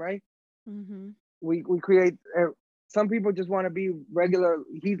fame, right? Mm-hmm. We create. Some people just want to be regular.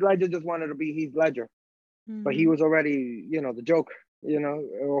 Heath Ledger just wanted to be Heath Ledger, but he Mm-hmm. was already, the Joker,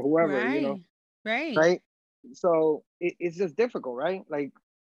 or whoever, Right. right? So it's just difficult, right? Like,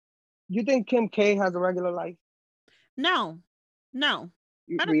 you think Kim K has a regular life? No. I don't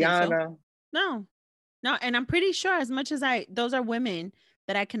think so. Rihanna? No. And I'm pretty sure as much as those are women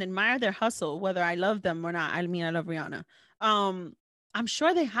that I can admire their hustle, whether I love them or not. I mean, I love Rihanna. I'm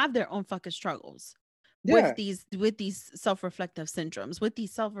sure they have their own fucking struggles Yeah. with these self-reflective syndromes, with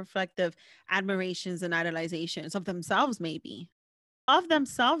these self-reflective admirations and idolizations of themselves, maybe.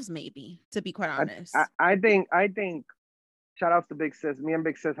 To be quite I, honest. I think shout out to Big Sis. Me and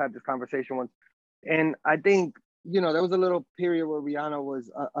Big Sis had this conversation once, and I think there was a little period where Rihanna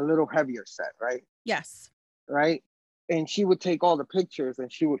was a little heavier set, right? Yes. Right, and she would take all the pictures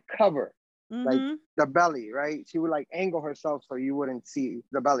and she would cover like Mm-hmm. the belly, right? She would like angle herself so you wouldn't see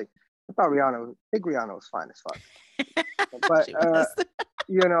the belly. I think Rihanna was fine as fuck, but She was.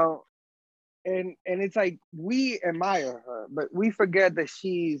 you know, and it's like we admire her, but we forget that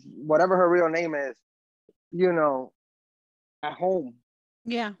she's whatever her real name is, you know, at home.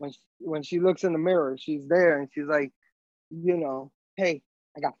 Yeah. When she looks in the mirror, she's there and she's like, hey,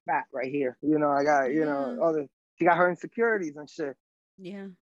 I got fat right here. I got, Yeah. she got her insecurities and shit. Yeah.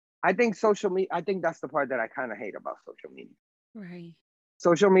 I think social media, I think that's the part that I kind of hate about social media. Right.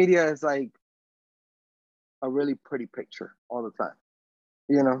 Social media is like a really pretty picture all the time,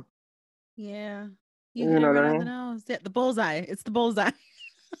 you know? Yeah. You You hit it know what right I on the mean? nose. Yeah, the bullseye. It's the bullseye.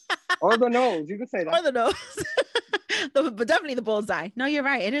 Or the nose, you could say Or that. the nose. But definitely the bullseye. No, you're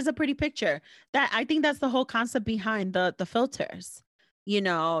right. It is a pretty picture. That I think that's the whole concept behind the filters.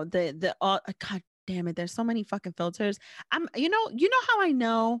 The God damn it. There's so many fucking filters. You know how I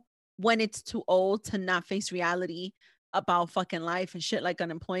know when it's too old to not face reality about fucking life and shit like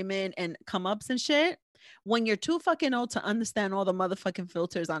unemployment and come ups and shit? When you're too fucking old to understand all the motherfucking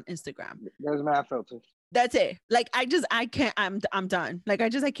filters on Instagram. There's mad filters. That's it. Like I can't. I'm done. Like I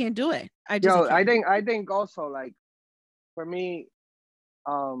can't do it. I Yo, I can't. think I think also like for me,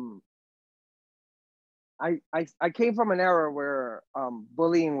 um, I came from an era where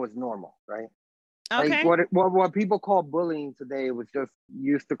bullying was normal, right? Like Okay. what people call bullying today was just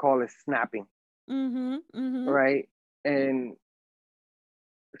used to call it snapping, Mm-hmm. Mm-hmm. right? And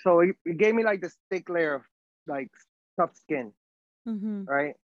so it gave me like this thick layer of like tough skin, Mm-hmm.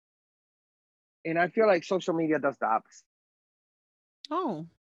 right? And I feel like social media does the opposite. Oh.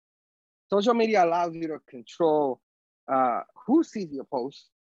 Social media allows you to control who sees your post.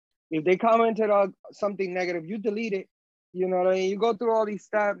 If they commented on something negative, you delete it. You know what I mean? You go through all these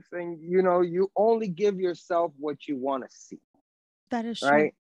steps and you only give yourself what you want to see. That is true.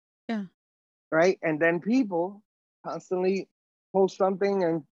 Right? Yeah. Right? And then people constantly post something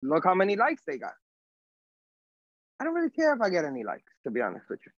and look how many likes they got. I don't really care if I get any likes, to be honest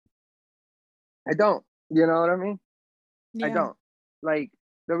with you. I don't. You know what I mean? I Yeah. don't. Like,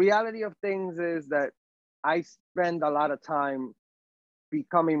 the reality of things is that I spend a lot of time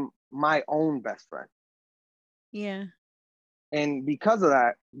becoming my own best friend. Yeah. And because of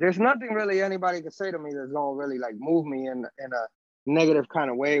that, there's nothing really anybody can say to me that's gonna really like move me in a negative kind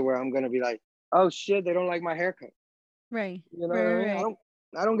of way where I'm gonna be like, oh shit, they don't like my haircut. Right. You know what I Right. mean? Right.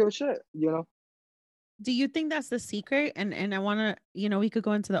 I don't give a shit, you know? Do you think that's the secret? And I wanna, we could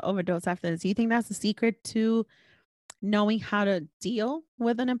go into the overdose after this. Do you think that's the secret to knowing how to deal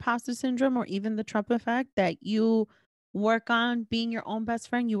with an imposter syndrome or even the Trump effect, that you work on being your own best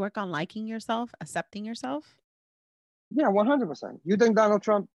friend, you work on liking yourself, accepting yourself? Yeah, 100%. You think Donald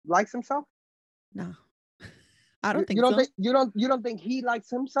Trump likes himself? No. I You, don't you think don't so. think you don't think he likes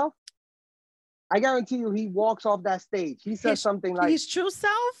himself? I guarantee you he walks off that stage. He says His something like, his true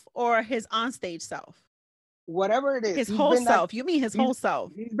self or his onstage self? whatever it is, His whole self. You mean his he's whole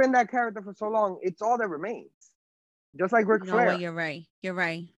self? he's been that character for so long, it's all that remains. Just like Ric You know what? Flair. You're right. You're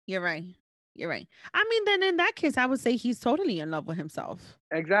right. You're right. You're right. I mean, then in that case, I would say he's totally in love with himself.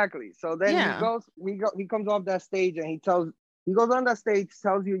 Exactly. So then Yeah. he comes off that stage and he goes on that stage,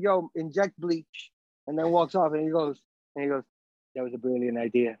 tells you, yo, inject bleach, and then walks off and he goes, that was a brilliant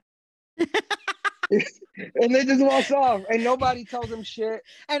idea. And then just walks off, and nobody tells him shit.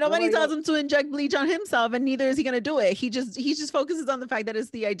 And nobody Nobody tells goes, him to inject bleach on himself, and neither is he gonna do it. He just focuses on the fact that it's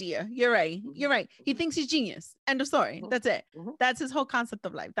the idea. You're right. mhm, You're right. He thinks he's genius. End of story. mhm, That's it. mhm, That's his whole concept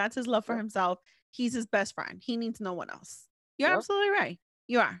of life. That's his love for yep, himself. He's his best friend. He needs no one else. You're yep. absolutely right.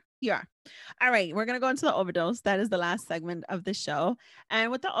 You are. You are. All right. We're gonna go into the overdose. That is the last segment of the show. And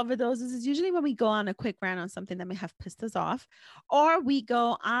with the overdoses is usually when we go on a quick rant on something that may have pissed us off, or we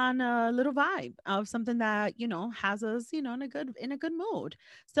go on a little vibe of something that has us in a good mood.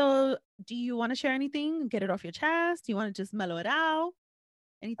 So do you want to share anything, get it off your chest? Do you want to just mellow it out?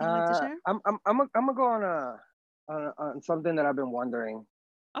 Anything you'd like to share? I'm gonna go on on something that I've been wondering.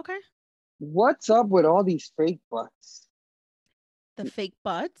 Okay. What's up with all these fake butts? The fake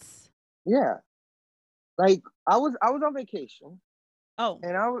butts. Yeah, like I was on vacation, Oh,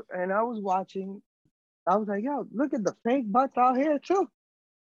 and I was watching. I was like, yo, look at the fake butts out here too.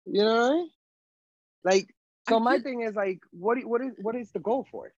 You know what I mean? Like, are so my you thing is like, what is the goal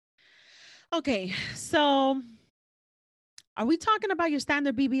for it? okay? So are we talking about your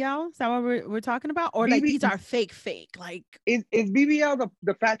standard BBL? Is that what we're talking about? Or like BB these are fake? Like, is BBL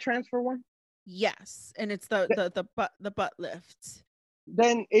the fat transfer one? yes. And it's the butt lift.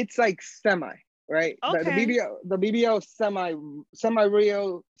 Then it's like semi, right? The Okay. BBL is semi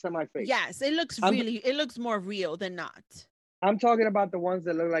real, semi fake. Yes, I'm it looks more real than not. I'm talking about the ones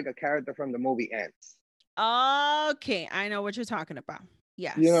that look like a character from the movie Ants. Okay, I know what you're talking about. You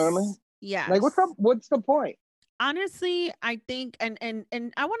know what I mean? Yes. Like, what's up? Yes. What's the point? Honestly, I think and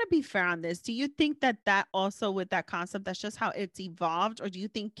I want to be fair on this. Do you think that also with that concept that's just how it's evolved, or do you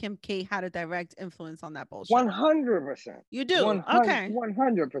think Kim K had a direct influence on that bullshit? 100%. You do. Okay.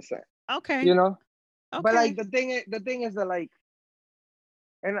 100%. Okay. You know? But Okay. like the thing is that, like,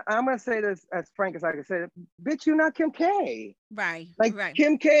 and I'm gonna say this as frank as I can say it, bitch, you're not Kim K. Right. Like Right.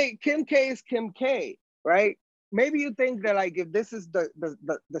 Kim K is Kim K, right? Maybe you think that, like, if this is the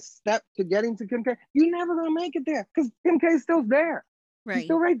step to getting to Kim K, you're never gonna make it there because Kim K is still there. She's Right.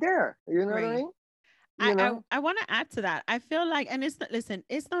 still right there. You know what I Right. mean? I You I, know? I want to add to that. I feel like, and listen,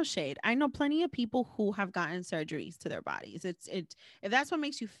 it's no shade. I know plenty of people who have gotten surgeries to their bodies. If that's what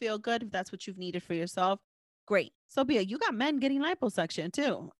makes you feel good, if that's what you've needed for yourself, great. So be it. You got men getting liposuction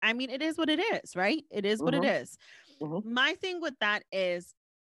too. I mean, it is what it is, right? It is what it Mm-hmm. is. Mm-hmm. My thing with that is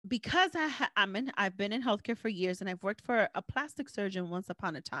because I've been in healthcare for years and I've worked for a plastic surgeon once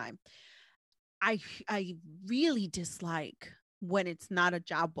upon a time. I really dislike when it's not a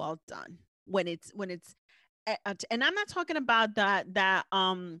job well done. When it's and I'm not talking about that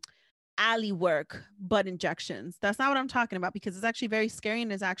alley work butt injections. That's not what I'm talking about, because it's actually very scary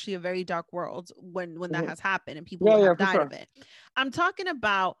and it's actually a very dark world when that Mm-hmm. has happened and people Yeah, yeah, have for died of sure. it. I'm talking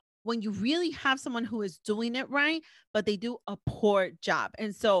about when you really have someone who is doing it right, but they do a poor job.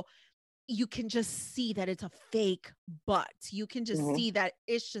 And so you can just see that it's a fake butt. You can just Mm-hmm. see that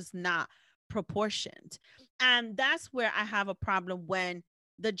it's just not proportioned. And that's where I have a problem when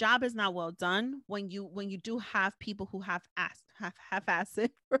the job is not well done, when you do have people who have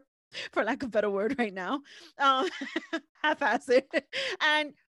acid for lack of a better word right now. Um half acid.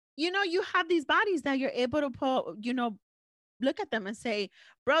 And you have these bodies that you're able to look at them and say,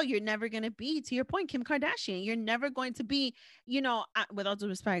 bro, you're never going to be, to your point, Kim Kardashian. You're never going to be, with all due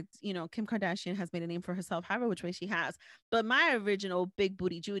respect, Kim Kardashian has made a name for herself, however, which way she has. But my original big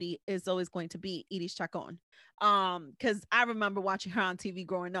booty Judy is always going to be Iris Chacon. Because I remember watching her on TV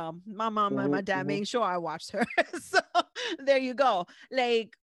growing up. My mom and my Mm-hmm. dad Mm-hmm. made sure I watched her. So there you go.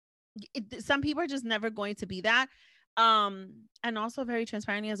 Like, some people are just never going to be that. And also very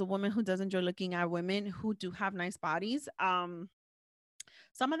transparently, as a woman who does enjoy looking at women who do have nice bodies,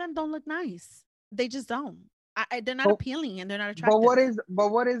 some of them don't look nice. They just don't. They're not But appealing and they're not but what attractive. is but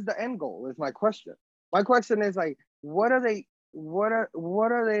what is the end goal? Is my question. My question is, like, what are they? What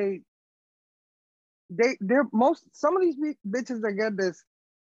are they? They're most some of these bitches that get this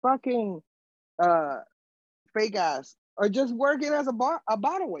fucking uh fake ass are just working as a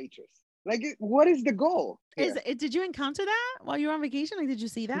bottle waitress. Like, what is the goal Is here? it? Did you encounter that while you were on vacation? Like, did you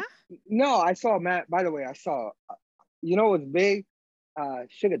see that? No, I saw Matt. By the way, I saw. What's big?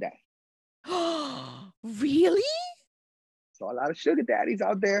 Sugar daddy. Really? Saw a lot of sugar daddies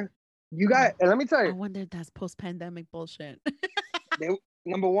out there. You got, Oh, and let me tell I you, wonder if that's post-pandemic bullshit. they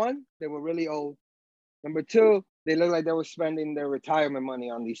number one, they were really old. Number two, they look like they were spending their retirement money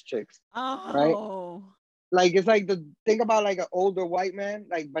on these chicks, right? Oh, Like, it's like the think about like an older white man,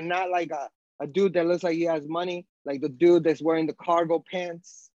 like, but not like a dude that looks like he has money, like the dude that's wearing the cargo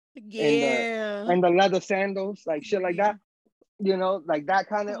pants and the yeah. and the leather sandals, like shit like Yeah. that. Like that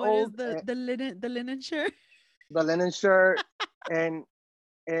kind of What is old, the linen shirt? the linen shirt, and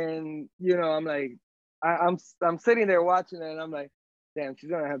And you know, I'm like, I'm sitting there watching it, and I'm like, damn, she's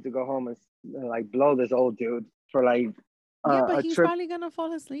gonna have to go home and like blow this old dude for like Yeah, but a he's trip. probably gonna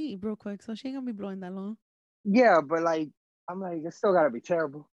fall asleep real quick, so she ain't gonna be blowing that long. Yeah, but like, I'm like, it's still gotta be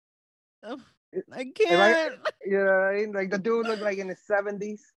terrible. Ugh, It, I right? can't. You know what I mean? Like the dude looked like in his 70s.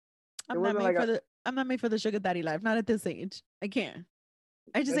 It I'm not wasn't made like for a. the I'm not made for the sugar daddy life. Not at this age. I can't.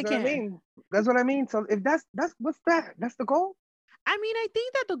 I That's what I can't. mean. That's what I mean. So if that's what's that? That's the goal. I mean, I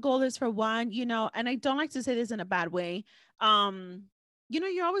think that the goal is for one, and I don't like to say this in a bad way. Um,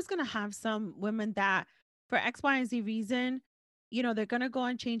 you're always gonna have some women that for X, Y, and Z reason, they're gonna go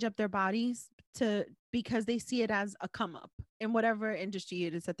and change up their bodies to because they see it as a come up in whatever industry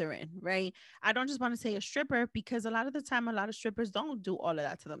it is that they're in, right? I don't just want to say a stripper because a lot of the time a lot of strippers don't do all of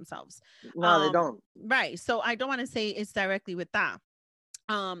that to themselves. No, they don't. Right. So I don't want to say it's directly with that.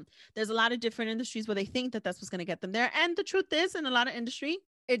 There's a lot of different industries where they think that that's what's going to get them there, and the truth is in a lot of industry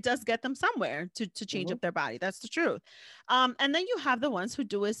it does get them somewhere to change Hmm. up their body. That's the truth. And then you have the ones who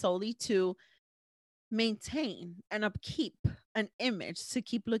do it solely to maintain and upkeep an image, to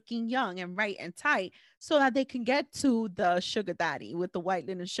keep looking young and right and tight so that they can get to the sugar daddy with the white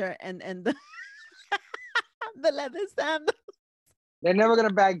linen shirt and the the leather sandals. They're never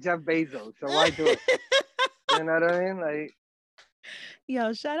gonna bag Jeff Bezos, so why do it? You know what I mean? Like,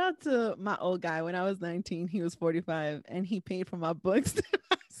 Yo, shout out to my old guy. When I was 19, he was 45 and he paid for my books.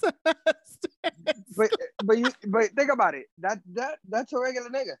 but but think about it. That's a regular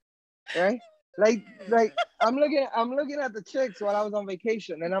nigga, right? Like I'm looking at the chicks while I was on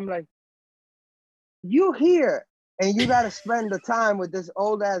vacation, and I'm like, you here and you got to spend the time with this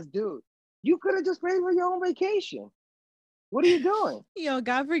old ass dude. You could have just paid for your own vacation. What are you doing? Yo,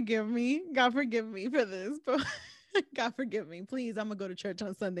 God forgive me. God forgive me for this. But God forgive me. Please, I'm gonna go to church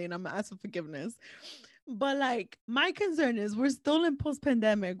on Sunday and I'm gonna ask for forgiveness. But like my concern is we're still in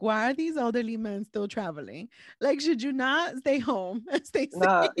post-pandemic. Why are these elderly men still traveling? Like, should you not stay home and stay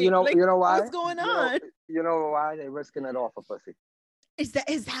Nah, safe? Like, you know why? what's going on? You know why they risking it off a pussy. Is that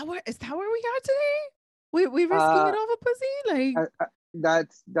where we are today? We risking Uh, it off a pussy? Like,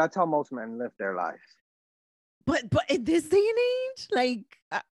 that's how most men live their lives. but in this day and age, like,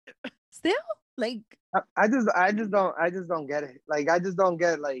 still, like, I just don't get it. Like I just don't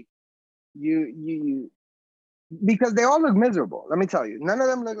get like you because they all look miserable. Let me tell you, none of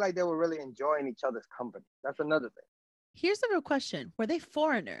them look like they were really enjoying each other's company. That's another thing. here's the real question: were they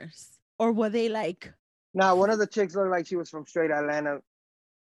foreigners or were they like? Now, one of the chicks looked like she was from straight Atlanta.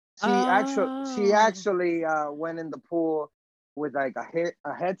 She Oh, actually went in the pool with like a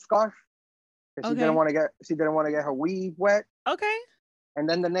headscarf because okay, she didn't want to get her weave wet. okay. And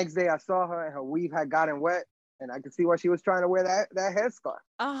then the next day I saw her and her weave had gotten wet, and I could see why she was trying to wear that headscarf.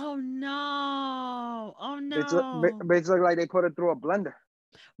 Oh no, oh no. Bitch looked like they put her through a blender.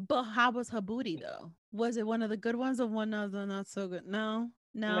 But how was her booty though? Was it one of the good ones or one of the not so good? No,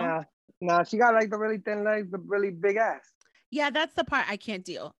 no. Nah, nah, she got like the really thin legs, the really big ass. Yeah, that's the part I can't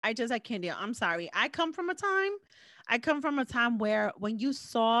deal. I can't deal. I'm sorry. I come from a time where when you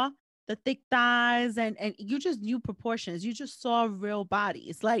saw the thick thighs and you just knew proportions, you just saw real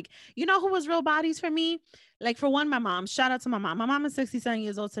bodies. Like, who was real bodies for me? Like, for one, my mom. Shout out to my mom. My mom is 67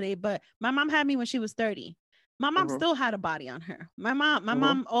 years old today, but my mom had me when she was 30. My mom Mm-hmm. still had a body on her. My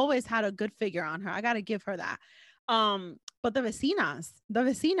mom always had a good figure on her. I got to give her that. But the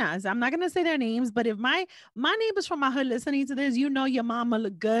vecinas, I'm not gonna say their names, but if my neighbors from my hood listening to this, your mama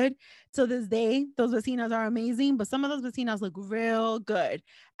look good to this day. Those vecinas are amazing, but some of those vecinas look real good.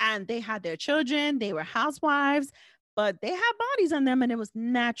 And they had their children, they were housewives, but they had bodies on them and it was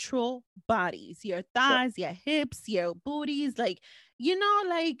natural bodies. Your So, thighs, your hips, your booties, like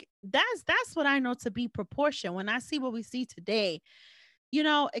that's what I know to be proportion. When I see what we see today,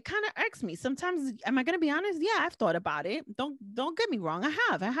 it kind of irks me. Sometimes, am I gonna be honest? Yeah, I've thought about it. Don't get me wrong. I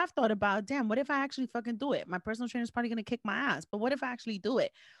have thought about, damn, what if I actually fucking do it? My personal trainer is probably gonna kick my ass, but what if I actually do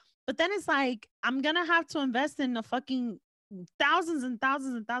it? But then it's like I'm gonna have to invest in a fucking thousands and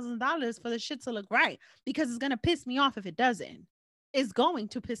thousands and thousands of dollars for the shit to look right because it's gonna piss me off if it doesn't. It's going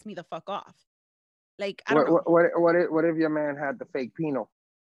to piss me the fuck off. Like, I don't know. what if your man had the fake penile?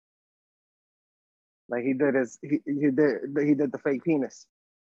 Like he did the fake penis.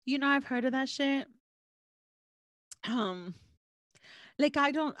 I've heard of that shit. Um, like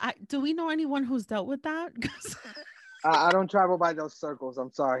I don't. Do we know anyone who's dealt with that? 'Cause I don't travel by those circles.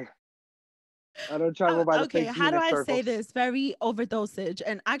 I'm sorry. I don't travel by the okay, fake how do penis I say circles. this? Very overdosage.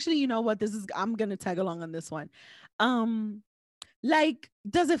 And actually, you know what? I'm gonna tag along on this one. Um, like,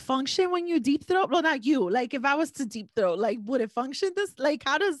 does it function when you deep throat? Well, not you. Like, if I was to deep throat, like, would it function? This, like,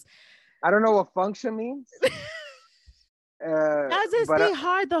 how does? I don't know what function means. Does it but stay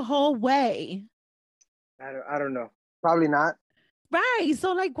hard the whole way? I don't know. Probably not. Right.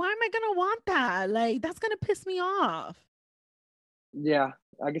 So like, why am I gonna want that? Like, that's gonna piss me off. Yeah,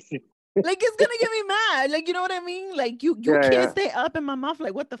 I can see. Like, it's gonna get me mad. Like, you know what I mean? Like, you Yeah, can't yeah, stay up in my mouth.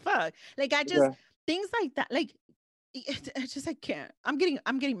 Like, what the fuck? Like, I just yeah. things like that. Like, it's just I can't. I'm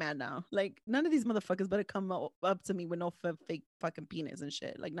getting mad now. Like, none of these motherfuckers better come up to me with no fake fucking penis and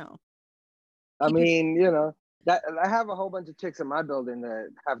shit. Like, no. I Keep your mean, you know, that I have a whole bunch of chicks in my building that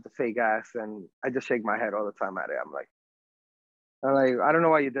have the fake ass, and I just shake my head all the time at it. I'm like, I don't know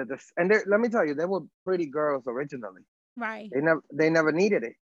why you did this. And let me tell you, they were pretty girls originally. right, They never needed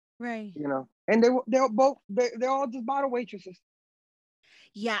it, right. you know. And they're all just bottle waitresses.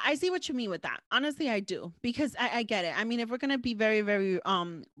 Yeah, I see what you mean with that. Honestly, I do because I get it. I mean, if we're gonna be very, very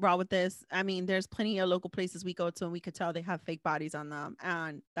raw with this, I mean, there's plenty of local places we go to and we could tell they have fake bodies on them,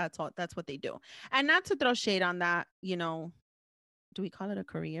 and that's all. That's what they do. And not to throw shade on that, you know, do we call it a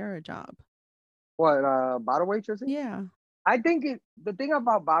career or a job? What bottle waitressing? Yeah. I think the thing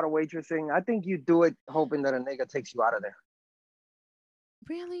about bottle waitressing, I think you do it hoping that a nigga takes you out of there.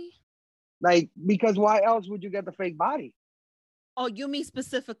 Really? Like, because why else would you get the fake body? Oh, you mean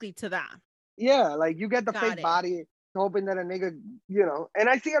specifically to that? Yeah, like you get the Got fake it. body hoping that a nigga, you know, and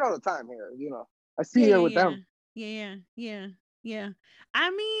I see it all the time here, you know. I Yeah, see it yeah, with yeah. them. Yeah, yeah, yeah, yeah. I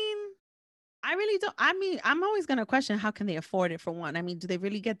mean, I really don't. I mean, I'm always gonna question how can they afford it for one. I mean, do they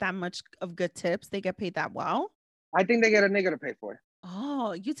really get that much of good tips? They get paid that well? I think they get a nigga to pay for it.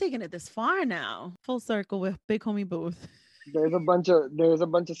 Oh, you taking it this far now. Full circle with Big Homie Booth. There's a bunch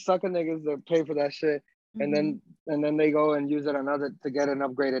of sucker niggas that pay for that shit, and Mm-hmm. then they go and use it another to get an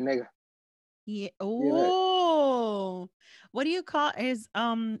upgraded nigga. Yeah. You know, Oh, what do you call is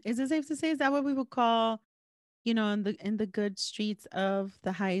it safe to say is that what we would call, you know, in the good streets of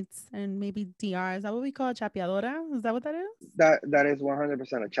the Heights and maybe DR? Is that what we call a chapeadora? Is that what that is? that is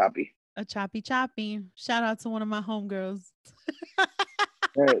 100% a choppy. A choppy choppy. Shout out to one of my homegirls.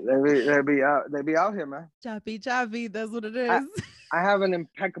 They be out here, man. Choppy choppy. That's what it I is. I have an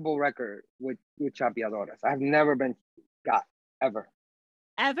impeccable record with chapeadoras. I've never been got ever,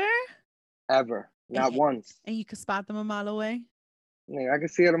 Ever? ever, And, not once. and you can spot them a mile away. I can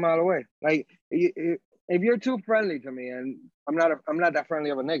see it a mile away. Like if you're too friendly to me, and I'm not that friendly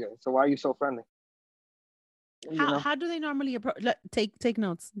of a nigga, so why are you so friendly? You know, How do they normally approach? Take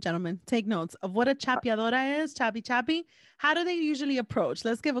notes, gentlemen. Take notes of what a chapeadora is. Chappy chappy. How do they usually approach?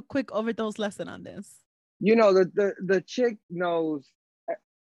 Let's give a quick overdose lesson on this. you know the chick knows.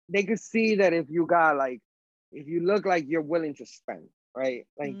 They can see that if you got like, if you look like you're willing to spend, right?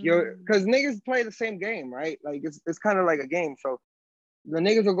 Like you're, Mm, because niggas play the same game, right? Like it's kind of like a game. So the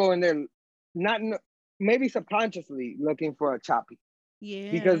niggas will go in there, not maybe subconsciously looking for a choppy.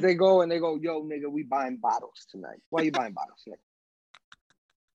 Because yeah. they go and they go, yo, nigga, we buying bottles tonight. Why you buying bottles, nigga?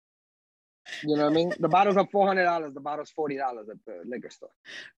 You know what I mean? The bottles are $400. The bottle's $40 at the liquor store.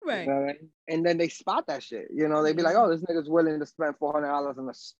 You Right. know what I mean? And then they spot that shit. You know, they be like, Yeah. oh, this nigga's willing to spend $400 on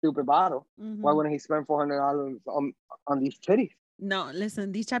a stupid bottle. Why Mm-hmm. wouldn't he spend $400 on these titties? No,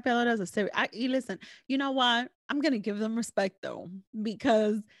 listen, these chapeadoras are serious. Listen, you know what? I'm gonna give them respect though,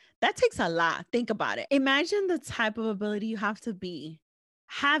 because that takes a lot. Think about it. Imagine the type of ability you have to be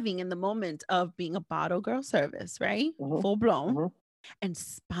having in the moment of being a bottle girl service, right? Mm-hmm. Full blown Mm-hmm. and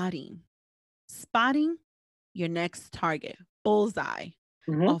spotting your next target, bullseye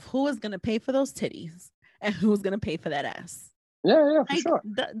Mm-hmm. of who is gonna pay for those titties and who's gonna pay for that ass. Yeah, for Like sure.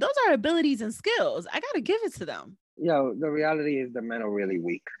 those are abilities and skills. I gotta give it to them. Yo, the reality is the men are really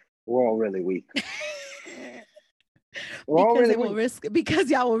weak. We're all really weak. We're all Because really they will weak. risk because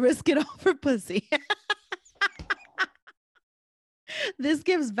y'all will risk it all for pussy. This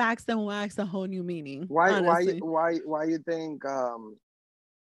gives Vax and Wax a whole new meaning, honestly. Why you think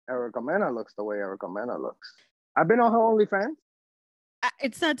Erica Mena looks the way Erica Mena looks? I've been on her OnlyFans.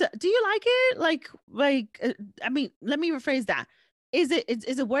 It's not. Do you like it? I mean, let me rephrase that. Is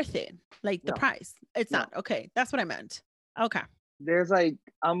it worth it? Like the No, price? It's no. not. Okay, that's what I meant. Okay, There's like,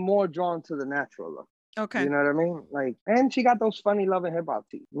 I'm more drawn to the natural look. okay. You know what I mean? Like, and she got those funny loving hip hop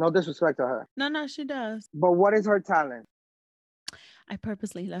teeth. No disrespect to her, No, no, she does. but what is her talent? I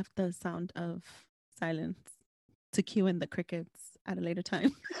purposely left the sound of silence to cue in the crickets at a later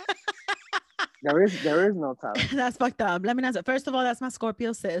time. There is no talent. That's fucked up. Let me not. First of all, that's my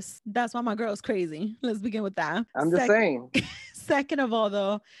Scorpio sis. That's why my girl's crazy. Let's begin with that. I'm just saying. Second of all,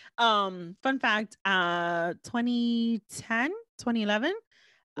 though, fun fact, 2010, 2011,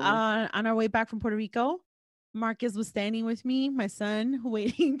 on our way back from Puerto Rico, Marcus was standing with me, my son,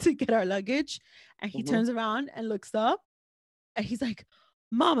 waiting to get our luggage. And he Mm-hmm. turns around and looks up and he's like,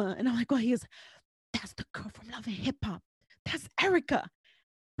 Mama. And I'm like, well, he is, that's the girl from Love and Hip Hop. That's Erica.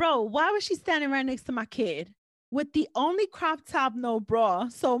 Bro, why was she standing right next to my kid with the only crop top, no bra?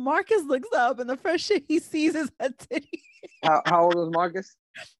 So Marcus looks up and the first shit he sees is her titty. How old was Marcus?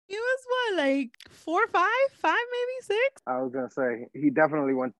 He was what, like 4, 5, maybe 6? I was gonna say he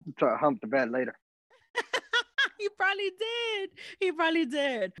definitely went to hump the bed later. He probably did. He probably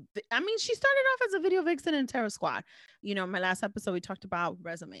did. I mean, she started off as a video vixen in Terror Squad. You know, my last episode we talked about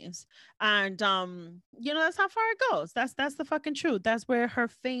resumes, and you know, that's how far it goes. That's the fucking truth. That's where her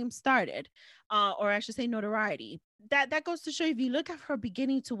fame started, or I should say notoriety. That goes to show you, if you look at her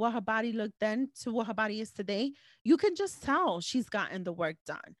beginning to what her body looked then to what her body is today, you can just tell she's gotten the work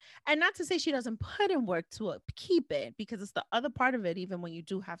done. And not to say she doesn't put in work to keep it, because it's the other part of it. Even when you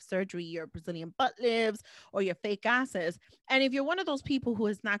do have surgery, your Brazilian butt lifts or your fake asses. And if you're one of those people who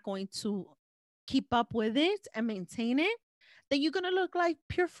is not going to keep up with it and maintain it, then you're going to look like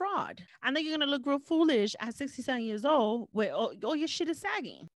pure fraud. And then you're going to look real foolish at 67 years old where all your shit is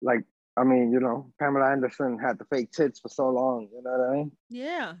sagging. Like, I mean, you know, Pamela Anderson had the fake tits for so long. You know what I mean?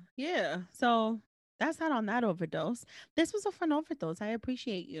 Yeah. So that's not on that overdose. This was a fun overdose. I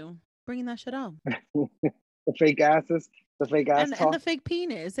appreciate you bringing that shit up. The fake asses, the fake ass talk. And the fake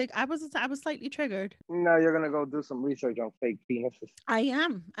penis. Like, I was slightly triggered. No, you're gonna go do some research on fake penises.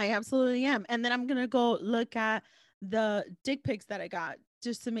 I absolutely am. And then I'm gonna go look at the dick pics that I got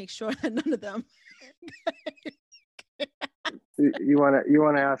just to make sure that none of them. You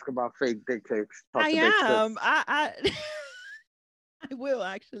wanna ask about fake dick pics? I am. I I will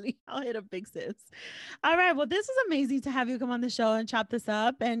actually. I'll hit a big sis. All right. Well, this is amazing to have you come on the show and chop this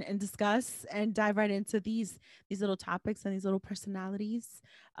up and discuss and dive right into these little topics and these little personalities.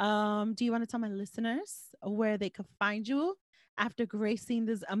 Do you want to tell my listeners where they could find you after gracing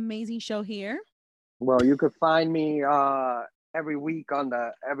this amazing show here? Well, you could find me every week on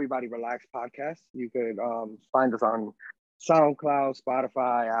the Everybody Relax podcast. You could find us on SoundCloud,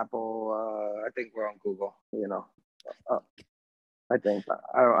 Spotify, Apple. I think we're on Google. You know. I think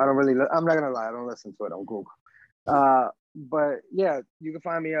I don't really. I'm not gonna lie. I don't listen to it on Google. But yeah, you can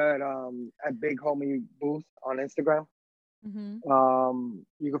find me at Big Homie Booth on Instagram. Mm-hmm.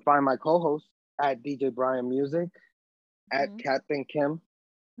 You can find my co-host at DJ Brian Music, at Captain Kim.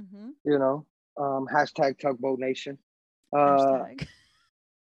 Mm-hmm. You know, hashtag Tugboat Nation. Hashtag.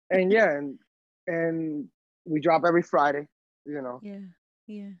 And yeah, and we drop every Friday. You know.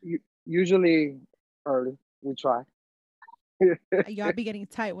 Yeah. Usually early. We try. Y'all be getting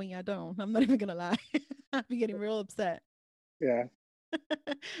tight when y'all don't. I'm not even gonna lie. I'll be getting real upset. Yeah.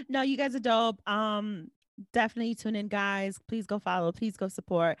 No, you guys are dope. Definitely tune in, guys. Please go follow. Please go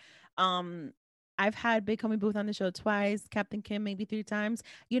support. I've had Big Homie Booth on the show twice. Captain Kim maybe 3 times.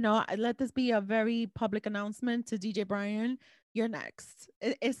 You know, let this be a very public announcement to DJ Brian. You're next.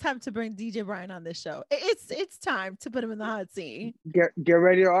 It's time to bring DJ Brian on this show. It's time to put him in the hot seat. Get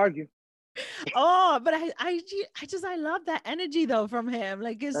ready to argue. Oh, but I love that energy though from him.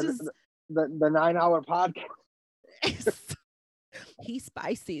 Like, it's just the 9-hour podcast. He's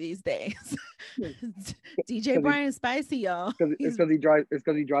spicy these days. DJ Brian spicy, y'all. It's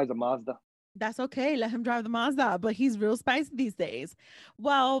because he drives a Mazda. That's okay. Let him drive the Mazda, but he's real spicy these days.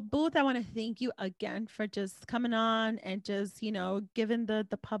 Well, Booth, I want to thank you again for just coming on and just, you know, giving the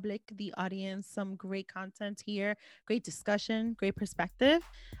public, the audience, some great content here, great discussion, great perspective.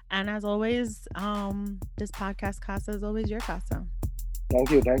 And as always, this podcast casa is always your casa.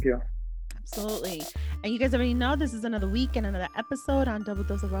 Thank you. Absolutely. And you guys already know this is another week and another episode on Double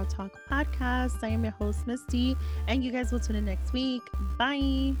Dose of Raw Talk podcast. I am your host, Misty, and you guys will tune in next week.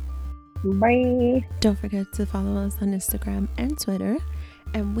 Bye. Bye. Don't forget to follow us on Instagram and Twitter.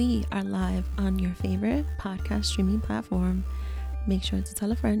 And we are live on your favorite podcast streaming platform. Make sure to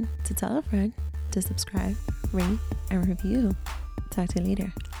tell a friend to subscribe, rate, and review. Talk to you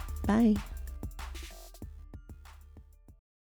later. Bye.